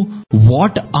as to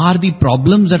what are the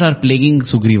problems that are plaguing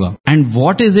Sugriva, and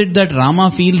what is it that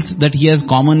Rama feels that he has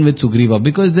common with Sugriva,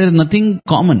 because there is nothing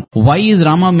common. Why is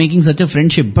Rama making such a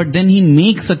friendship? But then he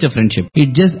makes such a friendship.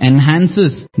 It just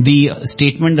enhances the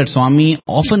statement that Swami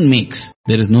often makes.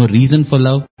 There is no reason for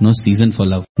love, no season for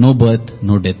love, no birth,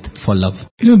 no death for love.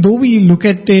 Though we look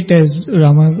at it as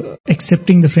Rama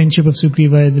accepting the friendship of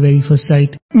Sugriva at the very first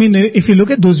sight, if you look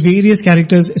at those various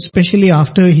characters, especially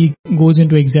after he goes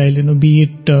into exile, be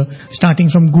it starting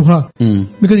from Guha,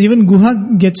 because even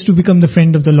Guha gets to become the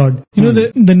friend of the Lord.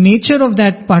 The nature of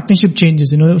that partnership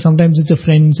changes. Sometimes it's a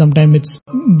friend, sometimes it's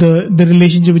the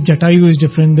relationship with Jatayu is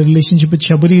different, the relationship with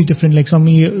Shabari is different. Like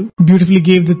Swami beautifully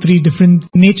gave the three different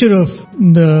nature of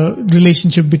the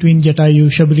relationship between Jatayu,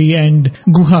 Shabari and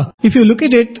Guha. If you look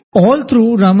at it, all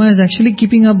through Rama is actually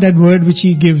keeping up that word which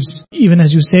he gives, even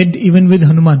as you said, even with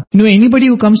Hanuman. Anybody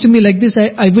who comes to me like this,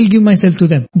 I will give myself to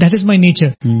them. That is my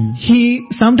nature. He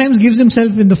sometimes gives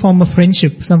himself in the form of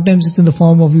friendship, sometimes it's in the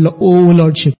form of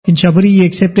overlordship. In Shabari, he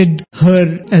accepted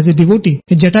her as a devotee.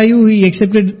 In Jatayu, he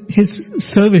accepted his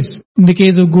service. In the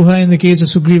case of Guha, in the case of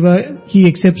Sugriva, he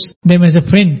accepts them as a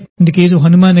friend. In the case of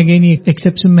Hanuman, again, he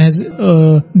accepts him as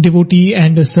a devotee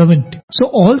and a servant. So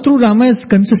all through Rama is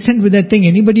consistent with that thing.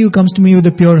 Anybody who comes to me with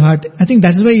a pure heart, I think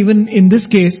that's why even in this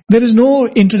case, there is no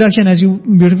introduction, as you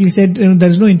beautifully said, there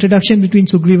is no introduction between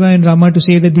Sugriva and Rama to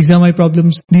say that these are my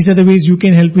problems, these are the ways you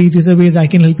can help me, these are the ways I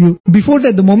can help you. Before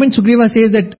that, the moment Sugriva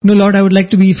says that, no Lord, I would like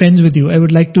to be friends with you, I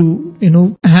would like to,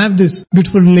 have this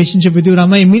beautiful relationship with you,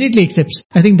 Rama immediately accepts.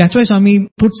 I think that's why Swami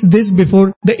puts this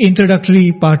before the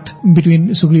introductory part between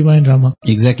Sugriva and Rama.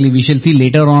 Exactly. We shall see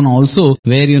later on also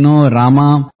where,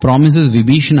 Rama promises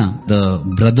Vibhishana, the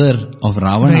brother of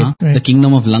Ravana, the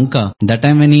kingdom of Lanka. That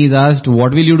time when he is asked,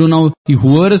 what will you do now?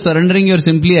 Whoever is surrendering, you are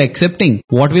simply accepting.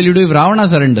 What will you do if Ravana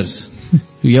surrenders?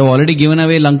 You have already given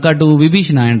away Lanka to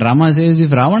Vibhishana, and Rama says,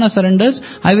 if Ravana surrenders,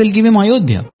 I will give him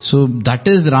Ayodhya. So that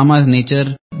is Rama's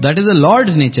nature. That is the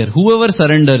Lord's nature. Whoever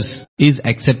surrenders is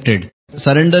accepted.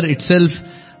 Surrender itself,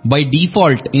 by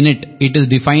default in it is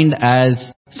defined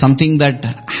as something that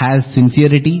has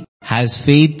sincerity, has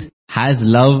faith, has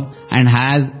love, and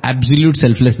has absolute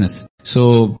selflessness.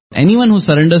 So anyone who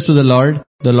surrenders to the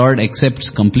Lord accepts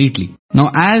completely. Now,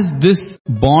 as this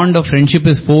bond of friendship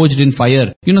is forged in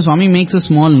fire, Swami makes a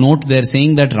small note there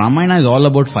saying that Ramayana is all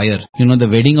about fire. The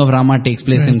wedding of Rama takes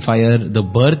place in fire, the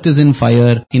birth is in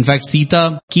fire. In fact,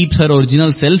 Sita keeps her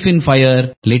original self in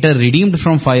fire, later redeemed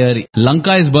from fire.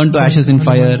 Lanka is burnt to ashes in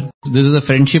fire. This is a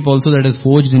friendship also that is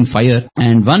forged in fire.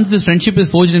 And once this friendship is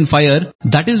forged in fire,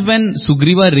 that is when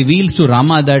Sugriva reveals to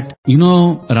Rama that,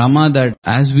 Rama, that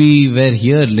as we were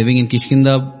here living in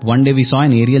Kishkinda, one day we saw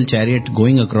an aerial chariot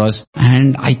going across.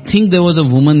 And I think there was a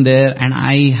woman there, and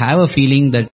I have a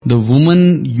feeling that the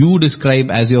woman you describe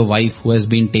as your wife who has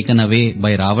been taken away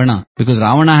by Ravana, because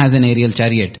Ravana has an aerial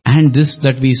chariot. And this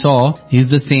that we saw is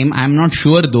the same. I'm not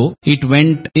sure though. It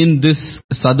went in this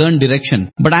southern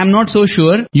direction. But I'm not so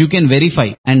sure. You can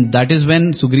verify. And that is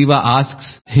when Sugriva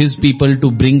asks his people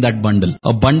to bring that bundle.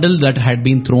 A bundle that had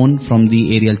been thrown from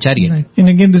the aerial chariot. Right. And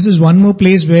again, this is one more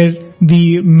place where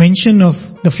the mention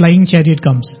of the flying chariot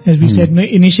comes. As we said,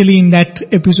 initially in that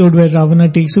episode where Ravana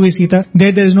takes away Sita,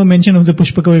 there is no mention of the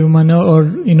Pushpaka Vimana or,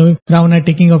 Ravana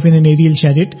taking off in an aerial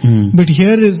chariot. But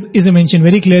here is a mention.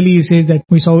 Very clearly he says that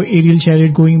we saw aerial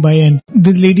chariot going by and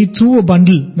this lady threw a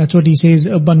bundle. That's what he says,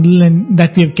 a bundle, and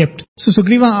that we have kept. So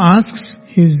Sugriva asks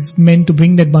his men to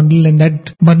bring that bundle, and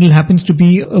that bundle happens to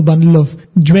be a bundle of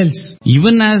jewels.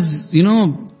 Even as,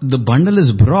 the bundle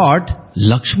is brought,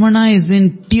 Lakshmana is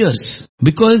in tears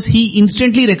because he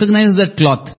instantly recognizes that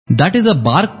cloth. That is a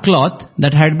bark cloth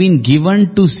that had been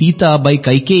given to Sita by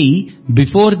Kaikeyi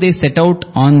before they set out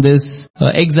on this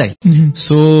exile.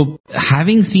 So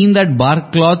having seen that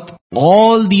bark cloth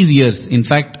all these years, in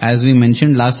fact, as we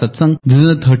mentioned last satsang, this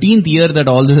is the 13th year that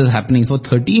all this is happening. For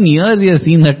 13 years he has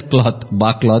seen that cloth,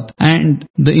 bark cloth. And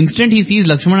the instant he sees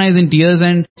Lakshmana is in tears,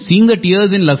 and seeing the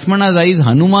tears in Lakshmana's eyes,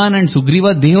 Hanuman and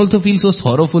Sugriva, they also feel so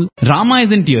sorrowful. Rama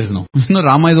is in tears now.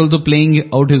 Rama is also playing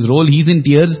out his role. He's in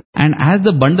tears. And as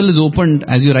the bundle is opened,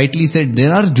 as you rightly said,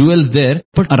 there are jewels there.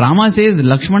 But Rama says,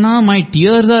 Lakshmana, my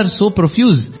tears are so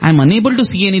profuse. I'm unable to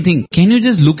see anything. Can you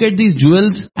just look at these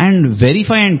jewels and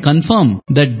verify and confirm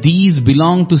that these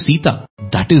belong to Sita?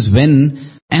 That is when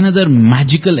another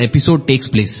magical episode takes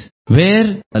place,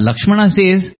 where Lakshmana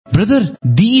says, brother,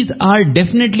 these are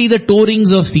definitely the toe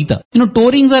rings of Sita. Toe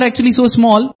rings are actually so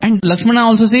small, and Lakshmana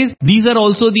also says, these are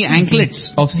also the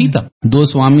anklets of Sita. Though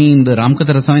Swami in the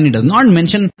Ramakatha Rasavani does not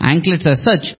mention anklets as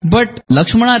such, but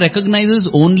Lakshmana recognizes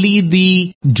only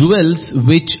the jewels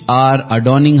which are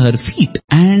adorning her feet.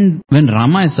 And when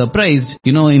Rama is surprised,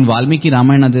 in Valmiki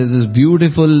Ramayana there is this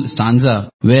beautiful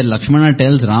stanza where Lakshmana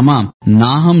tells Rama,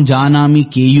 Naham janami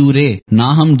keyure,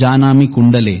 Naham janami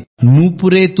kundale,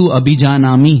 Nupure tu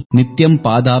abhijanami, Nityam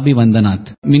padabhi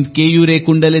vandanat. Means keyure,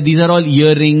 kundale, these are all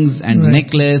earrings and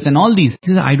necklace and all these. He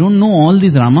says, I don't know all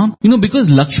these, Rama.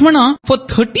 Because Lakshmana for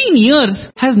 13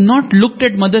 years has not looked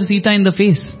at Mother Sita in the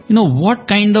face. What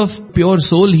kind of pure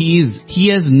soul he is. He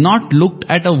has not looked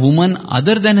at a woman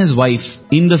other than his wife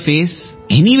in the face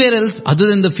anywhere else other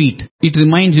than the feet. It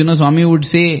reminds, Swami would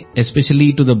say,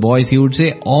 especially to the boys, he would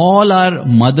say, all are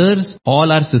mothers,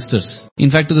 all are sisters.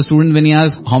 In fact, to the student, when he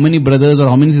asks how many brothers or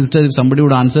how many sisters, if somebody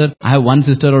would answer, I have one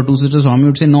sister or two sisters, Swami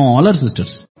would say, no, all are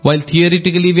sisters. While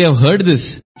theoretically we have heard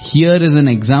this, here is an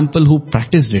example who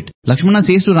practiced it. Lakshmana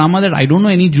says to Rama that I don't know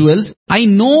any jewels. I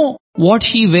know what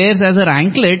she wears as her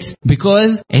anklets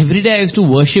because every day I used to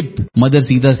worship Mother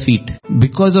Sita's feet.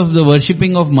 Because of the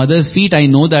worshipping of Mother's feet, I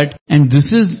know that. And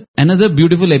this is another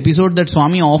beautiful episode that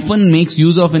Swami often makes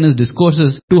use of in his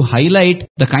discourses to highlight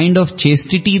the kind of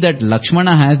chastity that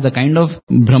Lakshmana has, the kind of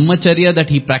brahmacharya that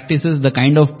he practices, the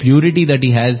kind of purity that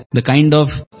he has, the kind of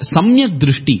samyak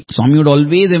drishti. Swami would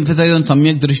always emphasize on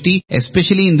samyak drishti,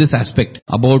 especially in this aspect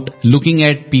about looking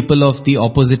at people of the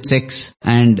opposite sex.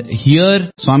 And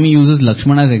here Swami uses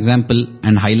Lakshmana's example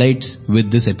and highlights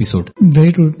with this episode.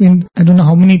 Very true. I don't know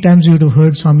how many times you would have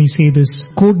heard Swami say this,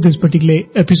 quote this particular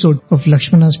episode of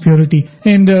Lakshmana's purity.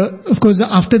 And of course,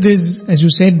 after this, as you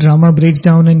said, Rama breaks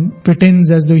down and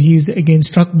pretends as though he is again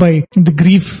struck by the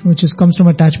grief which comes from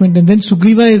attachment. And then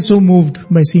Sugriva is so moved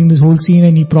by seeing this whole scene,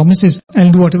 and he promises,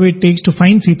 I'll do whatever it takes to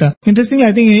find Sita. Interestingly,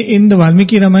 I think in the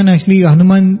Valmiki Ramayana, actually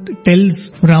Hanuman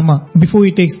tells Rama, before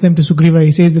he takes them to Sugriva,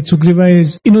 he says that Sugriva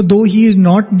is, though he is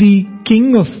not the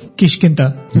king of Kishkinda.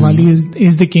 Vali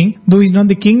is the king. Though he's not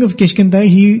the king of Kishkinda,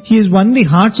 he has won the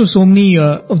hearts of so many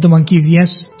of the monkeys. He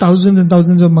has thousands and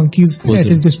thousands of monkeys at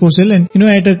his disposal, and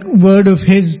at a word of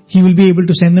his, he will be able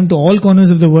to send them to all corners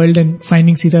of the world, and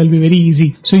finding Sita will be very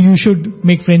easy. So you should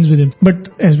make friends with him. But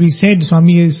as we said,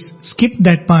 Swami has skipped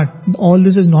that part. All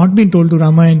this has not been told to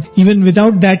Rama, and even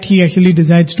without that, he actually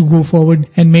decides to go forward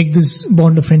and make this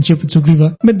bond of friendship with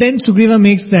Sugriva. But then Sugriva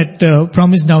makes that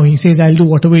promise now. He says, I'll do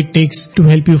whatever it takes to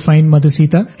help you find Mother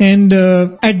Sita. And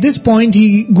at this point,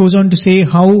 he goes on to say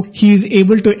how he is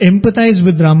able to empathize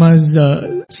with Rama's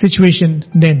situation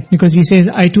then. Because he says,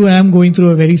 I too am going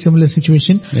through a very similar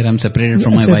situation. Where I'm separated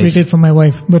from my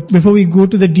wife. But before we go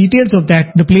to the details of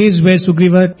that, the place where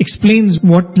Sugriva explains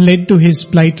what led to his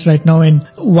plight right now and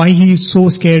why he is so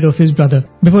scared of his brother.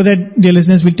 Before that, dear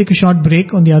listeners, we'll take a short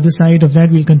break. On the other side of that,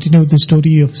 we'll continue the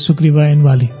story of Sugriva and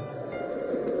Vali.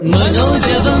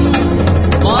 Manojavam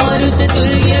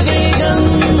Marutulya Vegam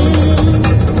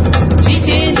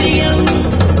Jitendriyam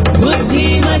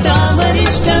Buddhimata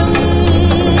Varishtam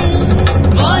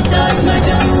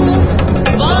Vatatmajam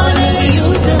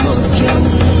Vanarayuta Mukhyam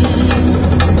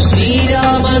Shri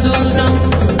Ramadutam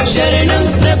Sharanam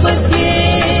Prapadye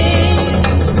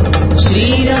Shri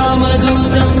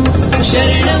Ramadutam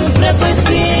Sharanam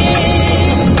Prapadye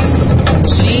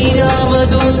Shri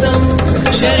Ramadutam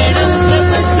Sharanam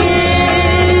Prapadye.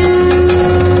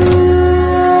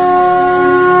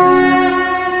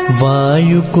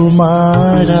 Vayu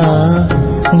Kumara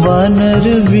Vanar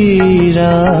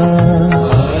Veera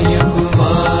Vayu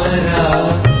Kumara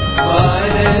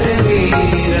Vanar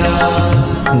Veera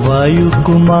Vayu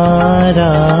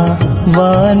Kumara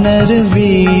Vanar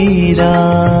Veera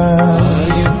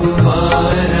Vayu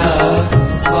Kumara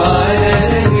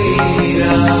Vanar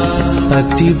Veera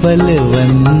Ati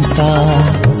Balvanta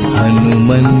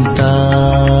Hanumanta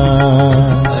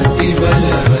Ati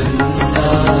Balvanta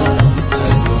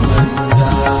Hanumanta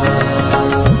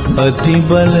Ati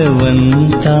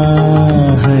Balvanta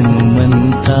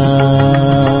Hanumanta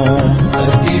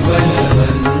Ati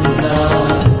Balvanta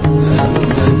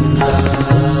Hanumanta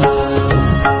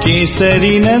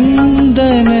Kesari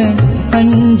Nandana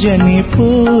Anjani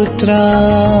Putra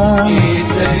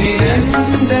Kesari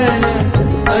Nandana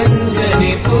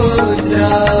Anjani Putra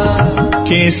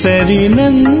Kesari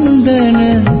Nandana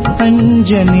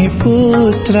Anjani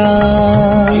Putra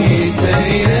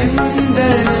Kesari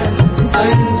Nandana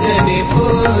Anjani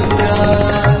Putra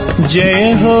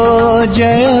Jaya ho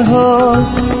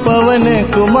Pavan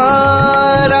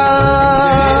Kumara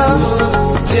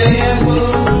Jaya ho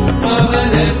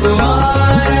Pavan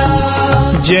Kumara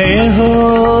Jaya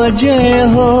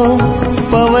ho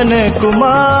Pavan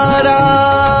Kumara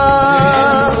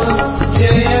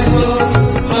Jaya ho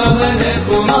Pavan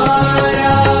Kumara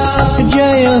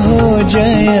Jaya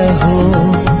ho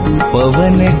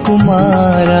Pavan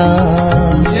Kumara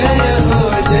Jaya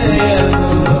ho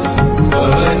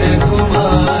Pavan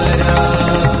Kumara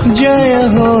Jaya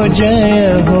ho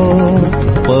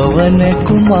Pavan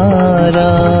Kumara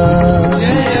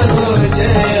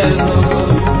Jaya ho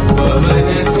Pavan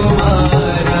Kumara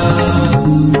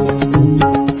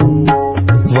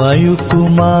Vayu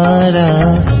Kumara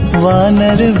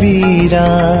Vanar Veera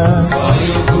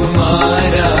Vayu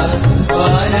Kumara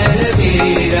Vanar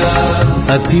Veera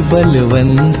Ati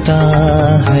Balvanta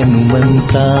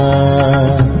Hanumanta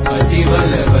Ati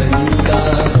Balvanta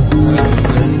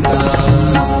Hanumanta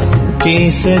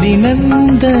Kesari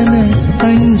Nandana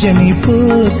Anjani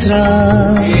Putra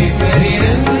Kesari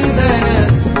Nandana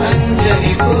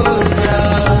Anjani Putra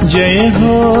Jaya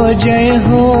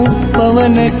ho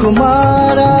Pavan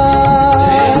Kumara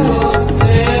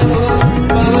Jaya ho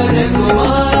Pavan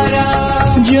Kumara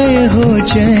Jaya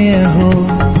ho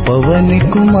Pavan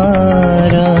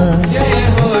Kumara Jaya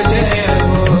ho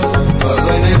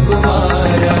Pavan Kumara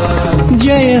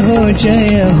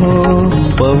Jaya ho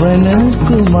Pavan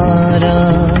Kumara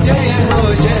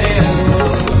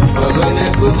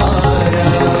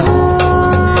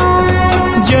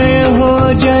Jaya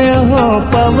ho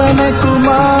Pavan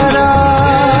Kumara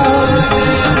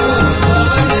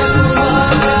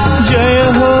Jaya ho Pavan Kumara Jaya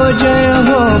ho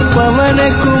Pavan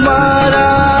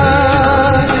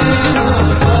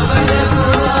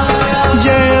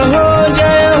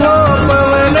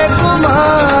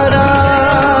Kumara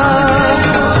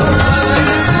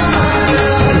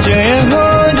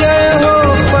Jaya ho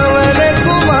Pavan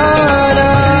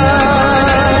Kumara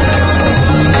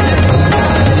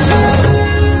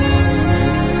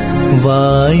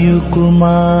Vayu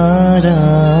Kumara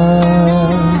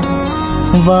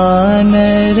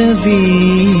Vanar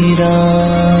Veera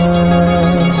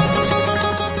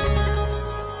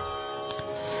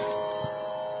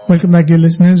Welcome back, dear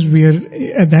listeners. We are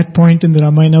at that point in the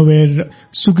Ramayana where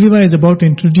Sugriva is about to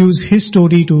introduce his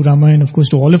story to Rama and of course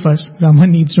to all of us. Rama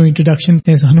needs no introduction,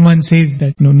 as Hanuman says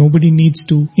that nobody needs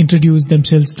to introduce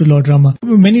themselves to Lord Rama.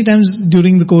 Many times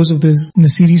during the course of this, in the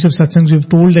series of satsangs, we've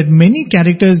told that many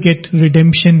characters get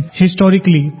redemption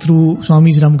historically through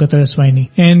Swami's Ramakatha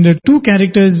Raswayani. And two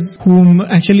characters whom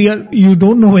actually you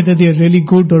don't know whether they are really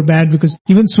good or bad, because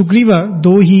even Sugriva,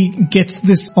 though he gets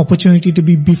this opportunity to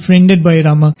be befriended by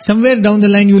Rama, somewhere down the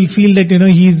line you will feel that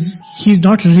he's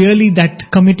not really that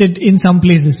committed in some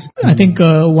places. I think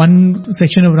one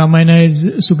section of Ramayana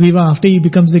is Sugriva, after he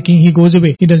becomes the king, he goes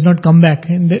away. He does not come back,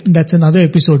 and that's another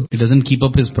episode. He doesn't keep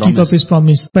up his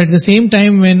promise. But at the same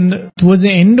time, when towards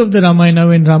the end of the Ramayana,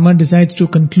 when Rama decides to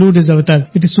conclude his avatar,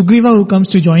 it is Sugriva who comes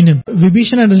to join him.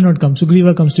 Vibhishana does not come.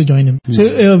 Sugriva comes to join him. So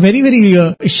a very,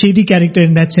 very shady character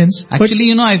in that sense.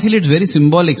 Actually, I feel it's very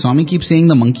symbolic. Swami keeps saying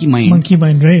the monkey mind. Monkey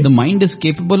mind, right. The mind is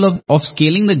capable of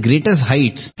scaling the greatest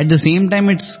heights. At the same time,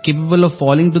 it's capable of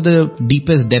falling to the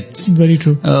deepest depths. Very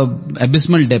true.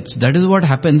 Abysmal depths. That is what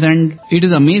happens, and it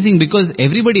is amazing because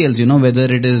everybody else,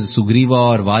 whether it is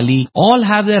Sugriva or Vali, all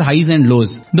have their highs and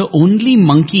lows. The only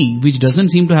monkey which doesn't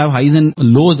seem to have highs and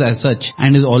lows as such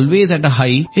and is always at a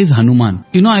high is Hanuman.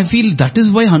 I feel that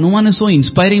is why Hanuman is so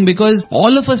inspiring, because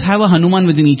all of us have a Hanuman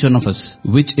within each one of us,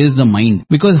 which is the mind.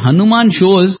 Because Hanuman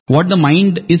shows what the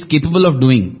mind is capable of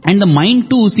doing. And the mind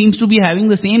too seems to be having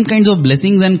the same kinds of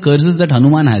blessings and curses that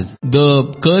Hanuman has.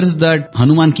 The curse that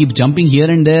Hanuman keeps jumping here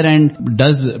and there and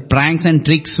does pranks and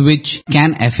tricks which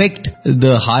can affect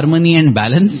the harmony and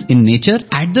balance in nature,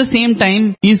 at the same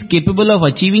time is capable of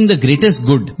achieving the greatest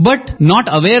good, but not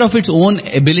aware of its own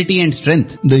ability and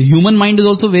strength. The human mind is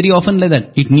also very often like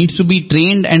that. It needs to be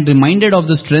trained and reminded of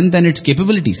the strength and its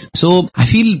capabilities. So I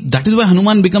feel that is why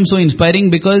Hanuman becomes so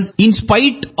inspiring, because in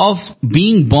spite of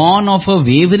being born of a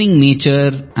wavering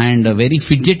nature and a very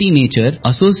fidgety nature,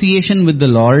 association with the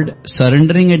Lord,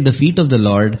 surrendering at the feet of the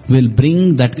Lord, will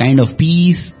bring that kind of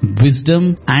peace,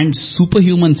 wisdom and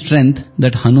superhuman strength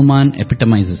that Hanuman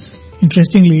epitomizes.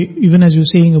 Interestingly, even as you're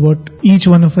saying about each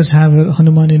one of us have a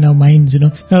Hanuman in our minds,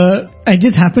 I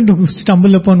just happened to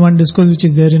stumble upon one discourse which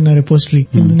is there in our repository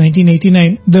in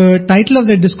 1989. The title of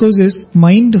that discourse is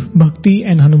Mind, Bhakti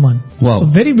and Hanuman. Wow. A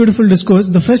very beautiful discourse.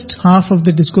 The first half of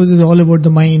the discourse is all about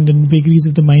the mind and vagaries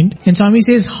of the mind. And Swami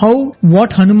says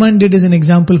what Hanuman did is an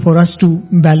example for us to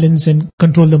balance and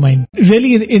control the mind.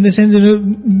 Really, in the sense,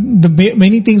 the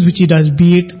many things which he does,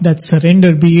 be it that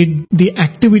surrender, be it the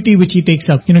activity which he takes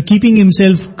up, keeping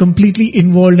himself completely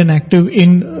involved and active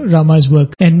in Rama's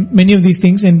work and many of these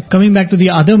things. And coming back to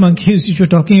the other monkeys which you're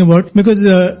talking about, because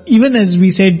even as we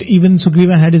said, even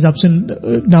Sugriva had his ups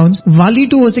and downs. Vali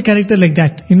too was a character like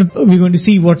that. We're going to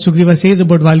see what Sugriva says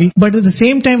about Vali. But at the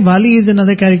same time, Vali is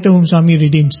another character whom Swami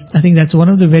redeems. I think that's one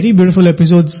of the very beautiful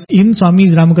episodes in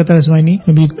Swami's Ramakatha Raswayani.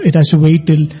 Maybe it has to wait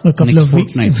till a couple of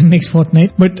weeks, next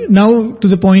fortnight. But now to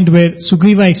the point where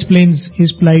Sugriva explains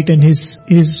his plight and his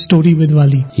story with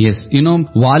Vali. Yes,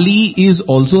 Vali is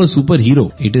also a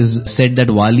superhero. It is said that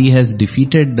Vali has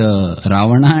defeated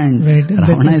Ravana, and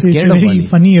Ravana is scared of Vali. It's a very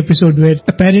funny episode where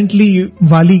apparently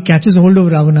Vali catches hold of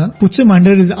Ravana, puts him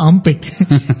under his armpit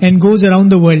and goes around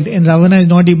the world, and Ravana is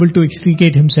not able to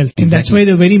extricate himself. Exactly. And that's why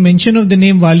the very mention of the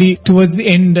name Vali towards the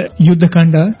end,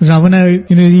 Yuddhakanda, Ravana,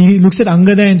 he looks at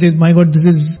Angada and says, my God, this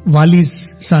is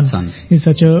Vali's son. He's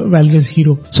such a valorous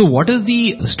hero. So what is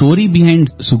the story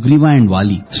behind Sugriva and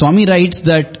Vali? Swami writes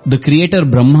that the creator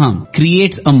Brahma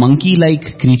creates a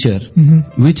monkey-like creature,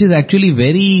 which is actually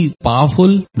very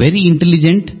powerful, very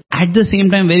intelligent, at the same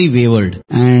time very wayward.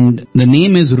 And the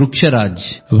name is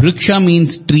Vriksharaj. Vriksha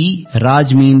means tree,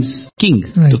 Raj means king.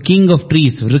 Right. So king of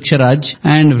trees, Vriksharaj.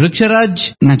 And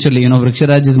Vriksharaj, naturally,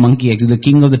 Vriksharaj is monkey. Actually, the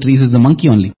king of the trees is the monkey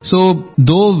only. So,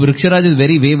 though Vriksharaj is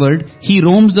very wayward, he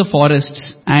roams the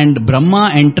forests, and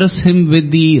Brahma entrusts him with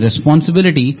the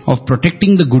responsibility of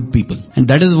protecting the good people. And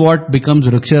that is what becomes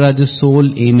Vriksharaj's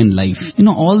sole aim in life.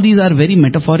 All these are very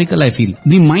metaphorical, I feel.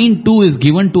 The mind too is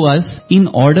given to us in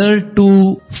order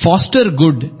to foster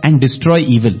good and destroy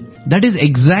evil. That is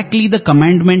exactly the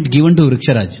commandment given to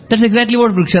Vriksharaj. That's exactly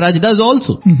what Vriksharaj does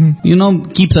also.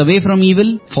 Keeps away from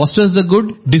evil, fosters the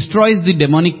good, destroys the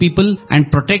demonic people,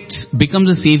 and protects,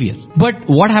 becomes a savior. But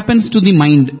what happens to the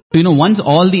mind? Once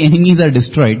all the enemies are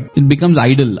destroyed, it becomes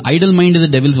idle. Idle mind is the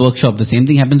devil's workshop. The same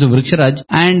thing happens to Vriksharaj.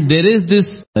 And there is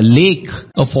this lake,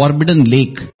 a forbidden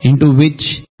lake, into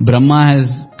which Brahma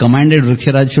has commanded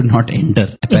Vriksharaj should not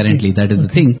enter. Apparently, that is the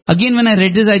thing. Again, when I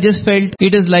read this, I just felt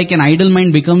it is like an idle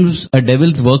mind becomes a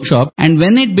devil's workshop. And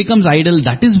when it becomes idle,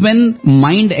 that is when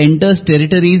mind enters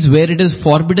territories where it is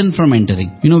forbidden from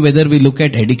entering. You know, whether we look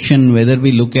at addiction, whether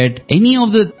we look at any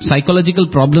of the psychological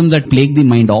problems that plague the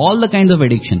mind, all the kinds of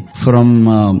addiction,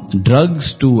 from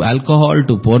drugs to alcohol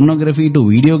to pornography to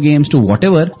video games to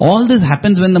whatever, all this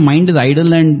happens when the mind is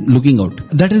idle and looking out.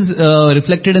 That is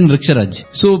reflected in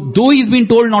Vriksharaj. So, though he's been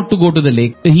told not to go to the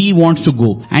lake, he wants to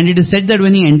go. And it is said that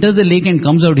when he enters the lake and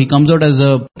he comes out as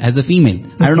a female.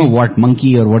 I don't know what,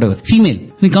 monkey or whatever.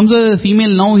 Female. When he comes out as a female,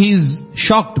 now he's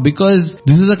shocked because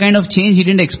this is the kind of change he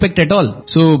didn't expect at all.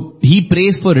 So he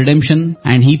prays for redemption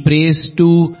and he prays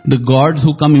to the gods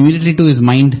who come immediately to his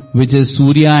mind, which is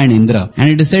Surya and Indra. And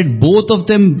it is said both of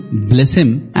them bless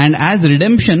him. And as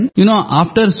redemption,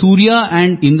 after Surya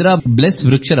and Indra bless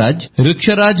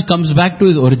Vriksharaj comes back to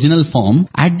his original form.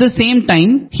 At the same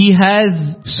time, he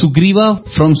has Sugriva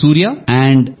from Surya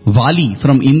and Vali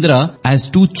from Indra as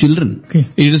two children. Okay.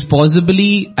 It is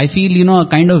possibly, I feel, a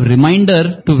kind of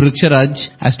reminder to Vriksharaj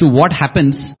as to what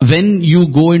happens when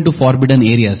you go into forbidden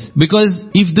areas. Because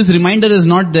if this reminder is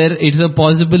not there, it's a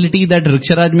possibility that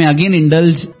Vriksharaj may again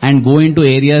indulge and go into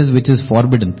areas which is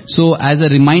forbidden. So as a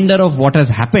reminder of what has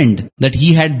happened, that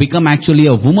he had become actually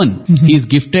a woman, he is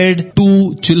gifted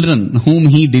two children whom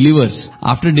he delivers.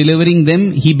 After delivering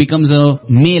them, he becomes a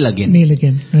male again.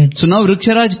 Right. So now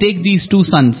Vriksharaj takes these two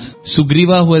sons,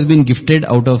 Sugriva, who has been gifted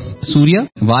out of Surya,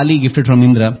 Vali gifted from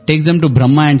Indra, takes them to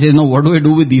Brahma and says, now what do I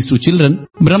do with these two children?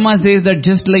 Brahma says that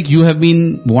just like you have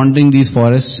been wandering these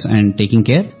forests and taking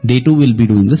care, they too will be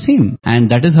doing the same. And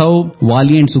that is how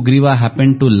Vali and Sugriva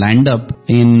happened to land up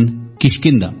in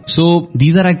Kishkinda. So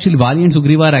these are actually, Vali and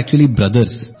Sugriva are actually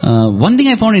brothers. One thing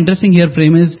I found interesting here,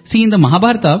 Prem, is, see, in the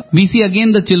Mahabharata, we see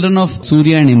again the children of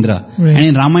Surya and Indra. Right. And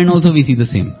in Ramayana also we see the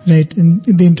same. Right. And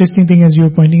the interesting thing, as you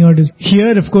were pointing out, is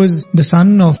here, of course, the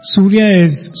son of Surya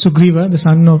is Sugriva, the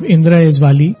son of Indra is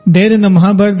Vali. There in the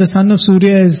Mahabharata, the son of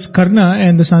Surya is Karna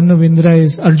and the son of Indra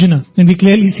is Arjuna. And we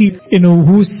clearly see,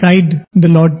 whose side the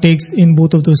Lord takes in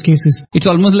both of those cases. It's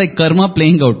almost like karma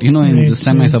playing out, Right, this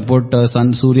time I support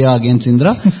son Surya against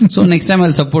Indra. So next time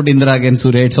I'll support Indra against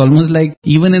Surya. It's almost like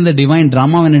even in the divine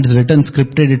drama when it's written,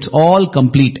 scripted, it's all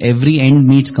complete. Every end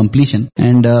meets completion.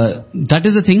 And that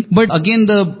is the thing. But again,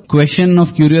 the question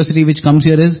of curiosity which comes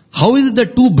here is, how is it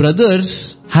that two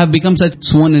brothers have become such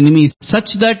sworn enemies,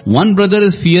 such that one brother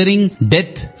is fearing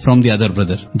death from the other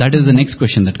brother? That is the next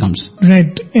question that comes.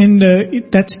 Right. And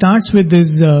that starts with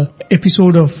this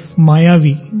episode of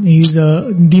Mayavi. He's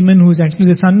a demon who's actually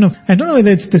the son of, I don't know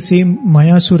whether it's the same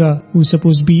Mayasura who's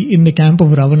supposed to be in the camp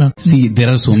of Ravana. See, there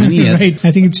are so many here. Right.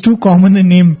 I think it's too common a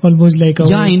name, almost like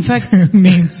our in fact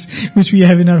names which we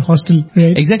have in our hostel.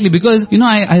 Right. Exactly, because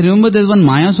I remember there's one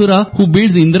Mayasura who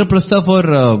builds Indraprastha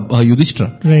for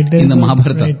Yudhishthira in the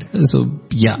Mahabharata. Right. So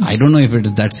I don't know if it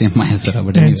is that same Mayasura,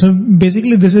 but anyway. So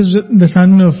basically this is the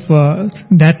son of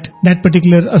that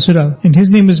particular Asura, and his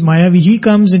name is Mayavi. He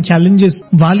comes and challenges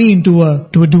Vali into a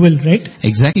duel, right?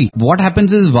 Exactly. What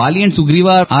happens is Vali and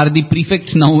Sugriva are the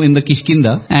prefects now in the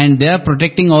Kishkinda, and they are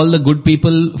protecting all the good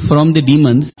people from the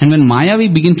demons. And when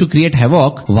Mayavi begins to create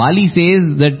havoc, Vali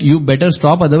says that you better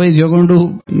stop, otherwise you're going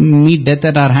to meet death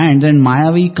at our hands. And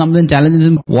Mayavi comes and challenges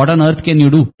him, what on earth can you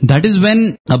do? That is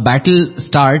when a battle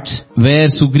starts where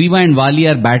Sugriva and Vali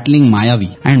are battling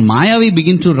Mayavi. And Mayavi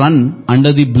begins to run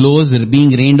under the blows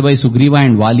being rained by Sugriva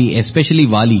and Vali, especially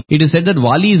Vali. It is said that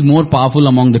Vali is more powerful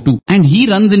among the two. And he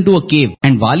runs into a cave.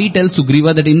 And Vali tells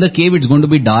Sugriva that in the cave it's going to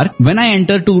be dark. When I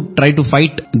enter to try to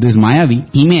fight this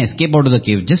Mayavi, he may escape out of the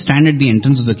cave. Just stand at the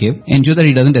entrance of the cave. Ensure that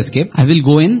he doesn't escape. I will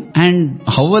go in, and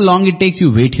however long it takes,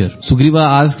 you wait here.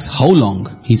 Sugriva asks, how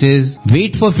long? He says,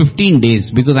 wait for 15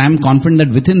 days because I am confident that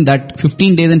within that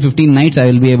 15 days and 15 nights I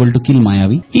will be able to kill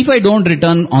Mayavi. If I don't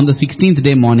return on the 16th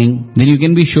day morning, then you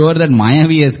can be sure that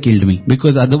Mayavi has killed me,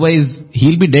 because otherwise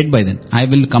he'll be dead by then. I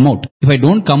will come out. If I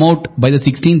don't come out by the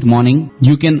 16th morning,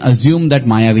 you can assume that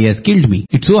Mayavi has killed me.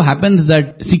 It so happens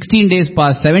that 16 days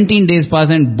pass, 17 days pass,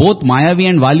 and both Mayavi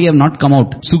and Vali have not come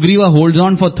out. Sugriva holds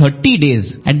on for 30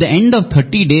 days. At the end of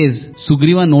 30 days,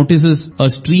 Sugriva notices a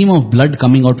stream of blood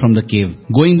coming out from the cave.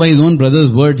 Going by his own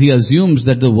brother's words, he assumes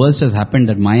that the worst has happened,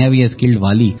 that Mayavi has killed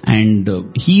Vali, and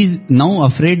he's now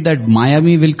afraid that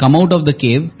Mayavi will come out of the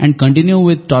cave and continue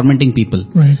with tormenting people.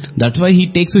 Right. That's why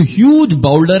he takes a huge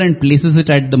boulder and places it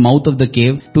at the mouth of the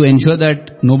cave to ensure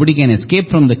that nobody can escape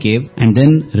from the cave, and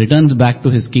then returns back to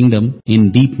his kingdom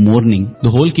in deep mourning. The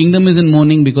whole kingdom is in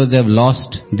mourning because they have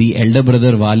lost the elder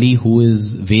brother Vali, who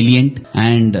is valiant,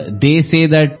 and they say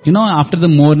that, after the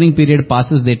mourning period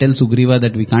passes, they tell Sugriva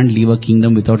that we can't leave a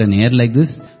kingdom without an heir like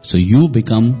this, so you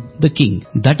become the king.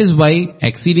 That is why,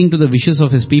 acceding to the wishes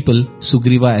of his people,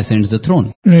 Sugriva ascends the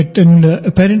throne. Right, and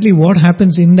apparently what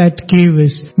happens in that cave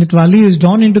is that Vali is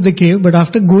drawn into the cave, but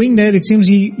after going there, it seems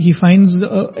he finds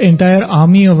the entire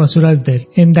army of Asuras there.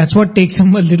 And that's what takes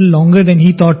him a little longer than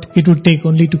he thought it would take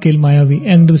only to kill Mayavi.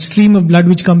 And the stream of blood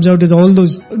which comes out is all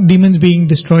those demons being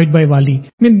destroyed by Vali.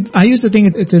 I mean, I used to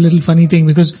think it's a little funny thing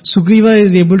because Sugriva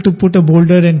is able to put a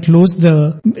boulder and close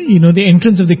the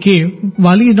entrance of the cave.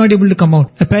 Vali is not able to come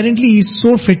out. Apparently he's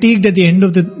so fatigued at the end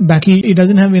of the battle, he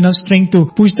doesn't have enough strength to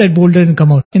push that boulder and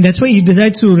come out. And that's why he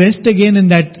decides to rest again in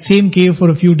that same cave for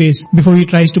a few days before he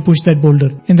tries to push that boulder.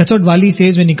 And that's what Vali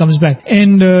says when he comes back.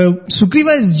 And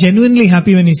Sugriva is genuinely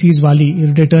happy when he sees Vali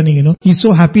returning, He's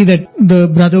so happy that the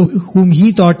brother whom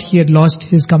he thought he had lost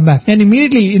has come back. And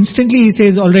instantly he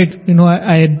says, alright,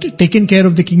 I had taken care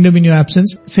of the kingdom in your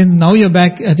absence. Since now you're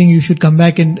back, I think you should come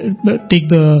back and take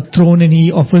the throne. And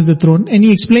he offers the throne. And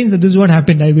he explains that this is what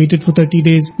happened. I waited for 30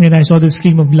 days and I saw the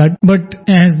stream of blood. But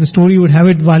as the story would have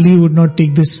it, Vali would not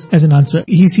take this as an answer.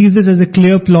 He sees this as a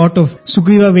clear plot of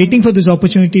Sugriva waiting for this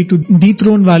opportunity to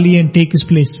dethrone Vali and take his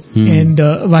place. And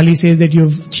Vali says that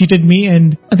you've cheated me.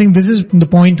 And I think this is the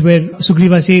point where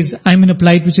Sugriva says, I'm in a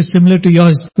plight which is similar to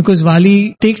yours, because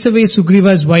Vali takes away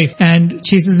Sugriva's wife and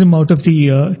chases him out of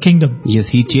the kingdom. Yes,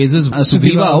 he chases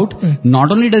Sugriva out.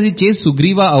 Not only does he chase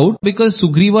Sugriva out, because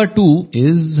Sugriva too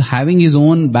is having his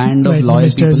own band of loyal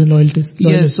people. And loyalists.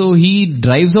 Yes, so he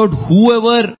drives out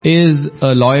whoever is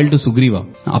loyal to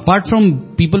Sugriva. Apart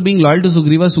from people being loyal to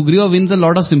Sugriva, Sugriva wins a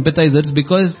lot of sympathizers,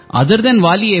 because other than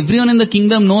Vali, everyone in the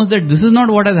kingdom knows that this is not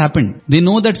what has happened. They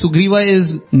know that Sugriva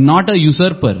is not a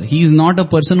usurper. He is not a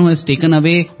person who has taken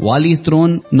away Vali's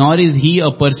throne, nor is he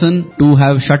a person to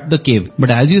have shut the cave.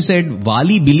 But as you said,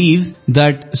 Vali believes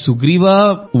that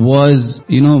Sugriva was,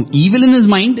 evil in his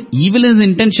mind, evil in his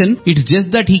intention. It's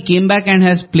just that he came back and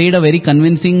has played a very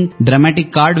convincing,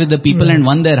 dramatic card with the people and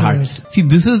won their hearts. See,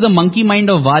 this is the monkey mind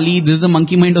of Vali, this is the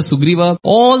monkey mind of Sugriva.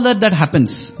 All that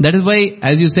happens. That is why,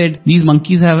 as you said, these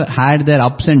monkeys have had their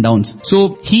ups and downs.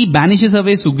 So he banishes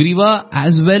away Sugriva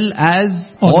as well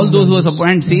as all those who are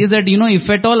supported, and says that, if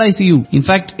at all I see you. In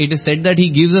fact, it is said that he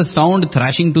gives a sound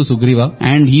thrashing to Sugriva,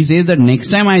 and he says that next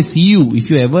time I see you, if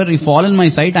you ever fall in my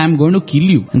sight, I am going to kill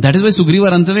you. And that is why Sugriva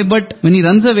runs away. But when he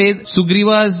runs away,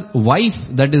 Sugriva's wife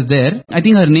that is there, I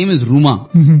think her name is Ruma.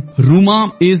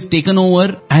 Ruma is taken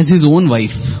over as his own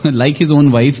wife, like his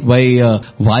own wife by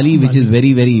Vali, which is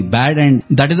very, very bad. And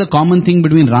that is a common thing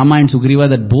between Rama and Sugriva,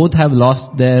 that both have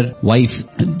lost their wife.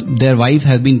 Their wife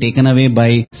has been taken away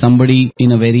by somebody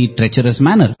in a very treacherous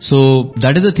manner. So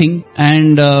that is the thing.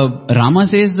 And Rama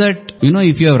says that,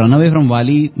 if you have run away from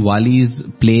Vali, Vali's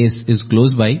place is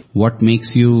close by. What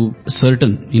makes you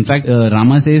certain? In fact,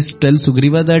 Rama tells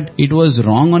Sugriva that it was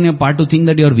wrong on your part to think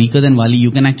that you are weaker than Vali.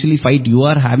 You can actually fight. You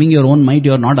are having your own might.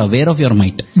 You are not aware of your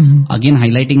might. Again,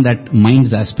 highlighting that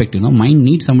mind's aspect. Mind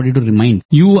needs somebody to remind.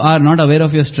 You are not aware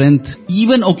of your strength.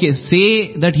 Even,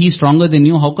 say that he's stronger than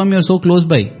you. How come you're so close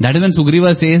by? That is when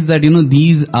Sugriva says that,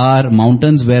 these are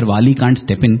mountains where Vali can't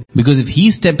step in. Because if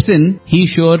he steps in, he's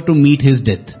sure to meet his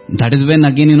death. That is when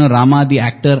again, Rama, the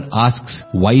actor, asks,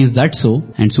 why is that so?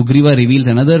 And Sugriva reveals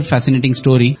another fascinating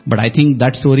story. But I think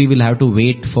that story will have to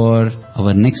wait for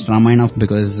our next Ramayana,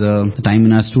 because the time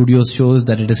in our studios shows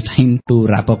that it is time to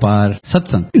wrap up our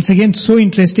satsang. It's again so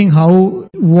interesting how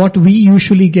what we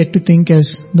usually get to think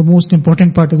as the most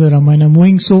important part of the Ramayana,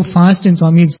 moving so fast in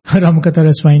Swami's Ramakatha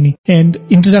Raswayini, and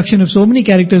introduction of so many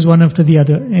characters one after the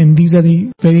other. And these are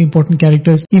the very important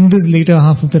characters in this later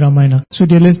half of the Ramayana. So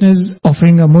dear listeners,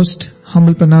 offering our most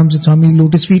humble pranams at Swami's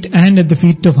lotus feet and at the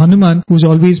feet of Hanuman, who is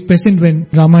always present when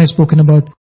Rama is spoken about.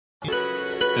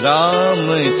 Ram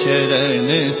चरण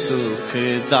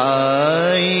सुखदाई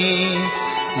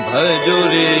भजो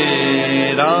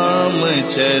रे राम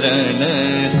चरण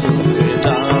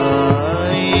सुखदाई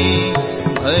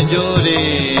भजो रे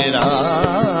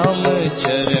राम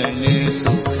चरण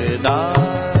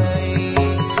सुखदाई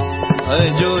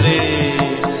भजो रे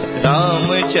राम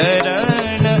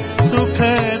चरण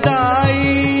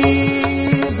सुखदाई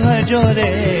भजो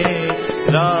रे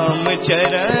राम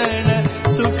चरण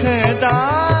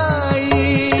सुखदाई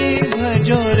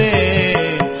भजो रे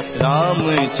राम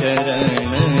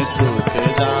चरण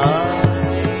सुखदाई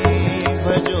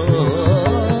भजो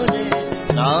रे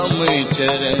राम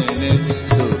चरण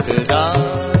सुखदाई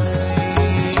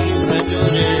भजो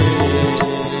रे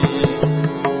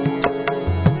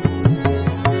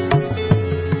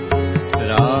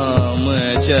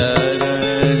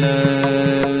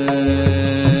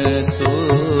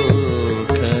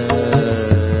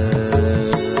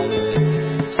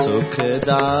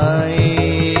सुखदाई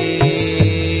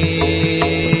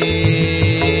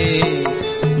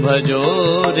भजो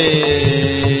रे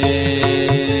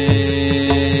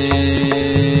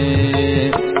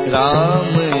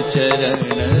राम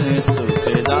चरण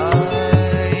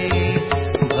सुखदाई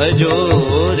भजो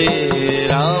रे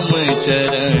राम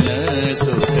चरण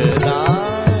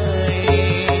सुखदाई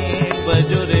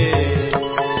भजो रे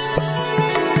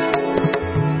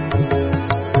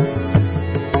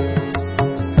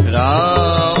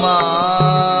रामा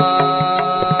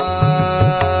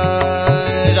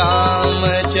राम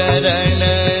चरण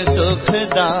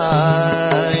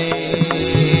सुखदाई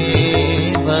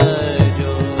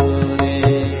भजो रे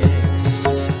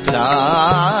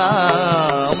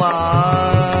रामा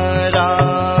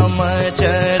राम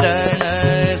चरण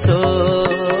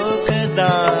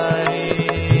सुखदाई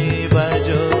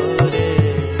भजो रे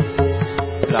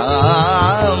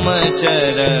राम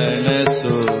चरण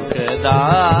सुखदाई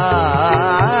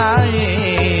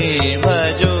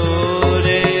भजो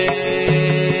रे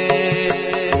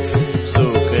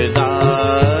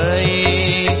सुखदाई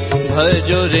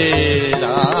भजो रे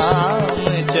राम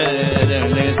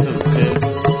चरण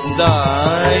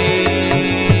सुखदाई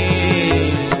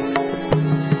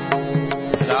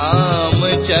राम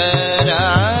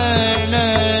चरण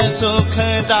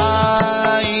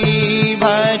सुखदाई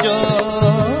भजो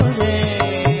रे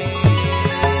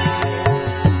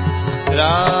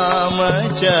राम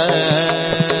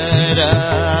चरण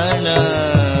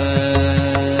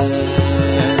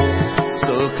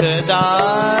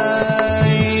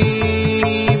सुखदाई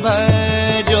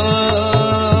भजो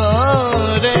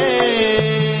रे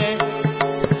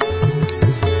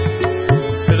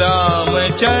राम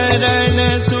चरण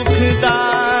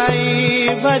सुखदाई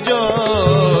भजो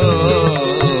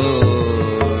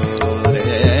रे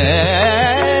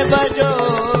भजो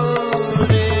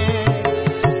रे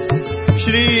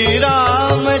श्री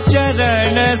राम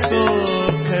चरण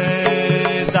सुखदाई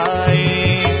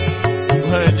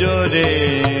भजो रे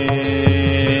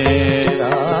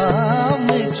राम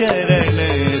चरण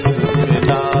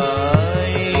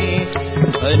सुखदाई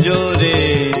भजो रे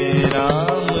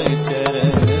राम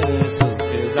चरण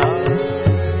सुखदाई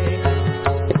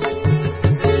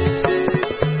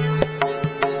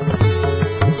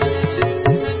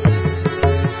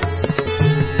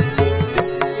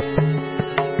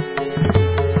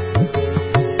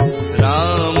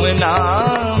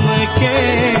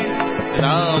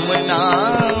राम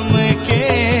नाम के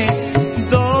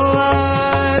दो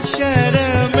अक्षर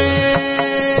में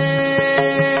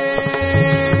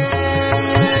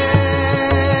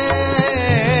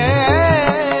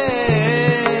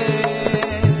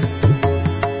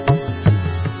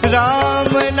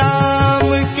राम नाम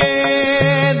के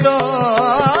दो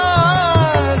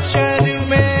अक्षर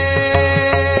में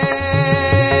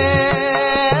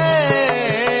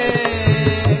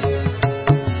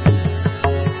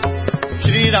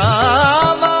श्री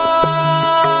राम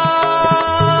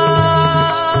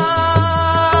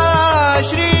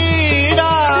श्री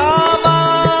राम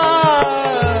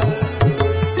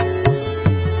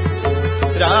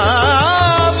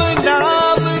राम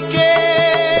नाम के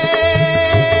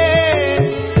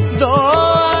दो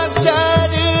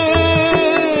अक्षर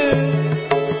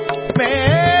में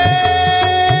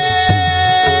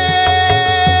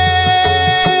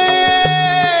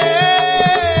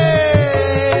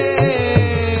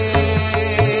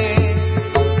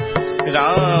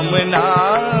राम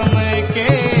नाम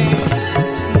के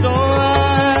दो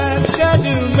अक्षर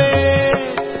में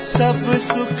सब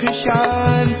सुख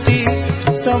शांति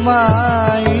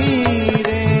समाई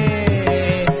रे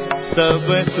सब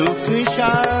सुख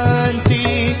शांति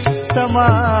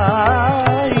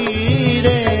समाई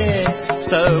रे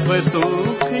सब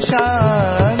सुख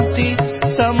शांति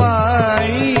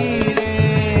समाई रे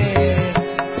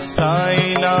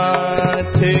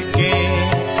साईनाथ के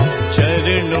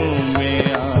चरणों में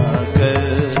आकर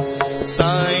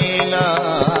साईनाथ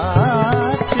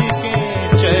के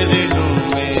चरणों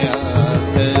में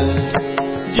आकर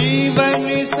जीवन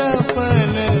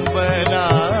सफल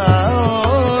बनाओ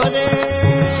रे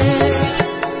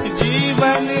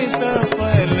जीवन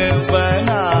सफल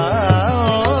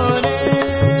बनाओ रे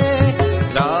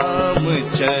राम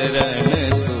चरण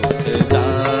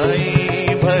सुखदाई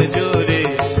भजो रे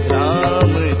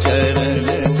राम चरण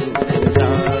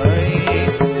सुखदाई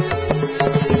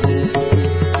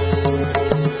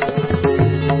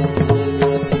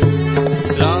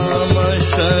राम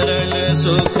शरण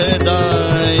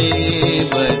सुखदाई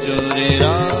भजो रे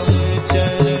राम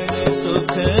चरण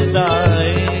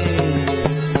सुखदाई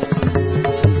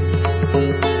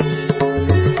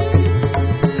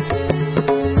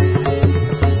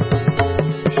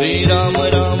Shri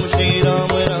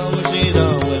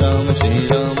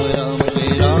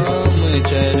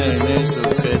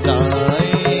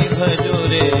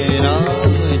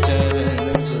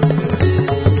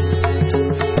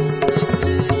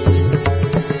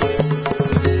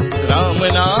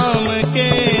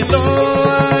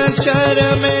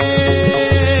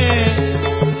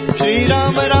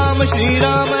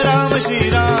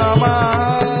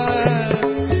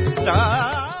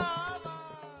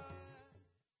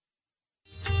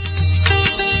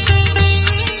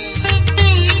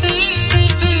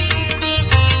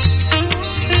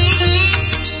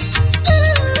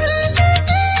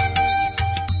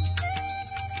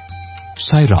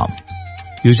Sai Ram.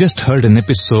 You just heard an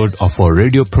episode of our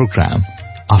radio program,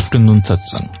 Afternoon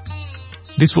Satsang.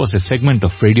 This was a segment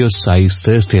of Radio Sai's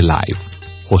Thursday Live,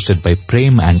 hosted by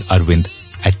Prem and Arvind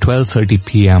at 12:30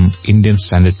 p.m. Indian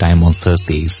Standard Time on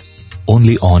Thursdays,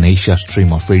 only on Asia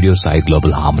stream of Radio Sai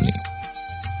Global Harmony.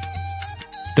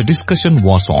 The discussion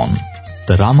was on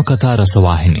the Ramakatha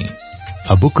Rasavahini,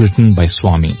 a book written by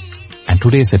Swami, and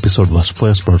today's episode was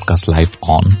first broadcast live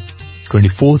on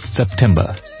 24th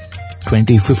September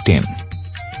 2015.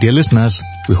 Dear listeners,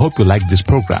 we hope you liked this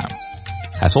program.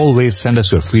 As always, send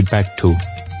us your feedback to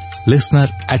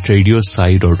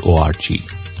listener@radiosai.org.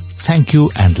 Thank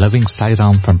you and loving Sai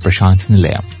Ram from Prashanthi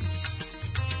Nilayam.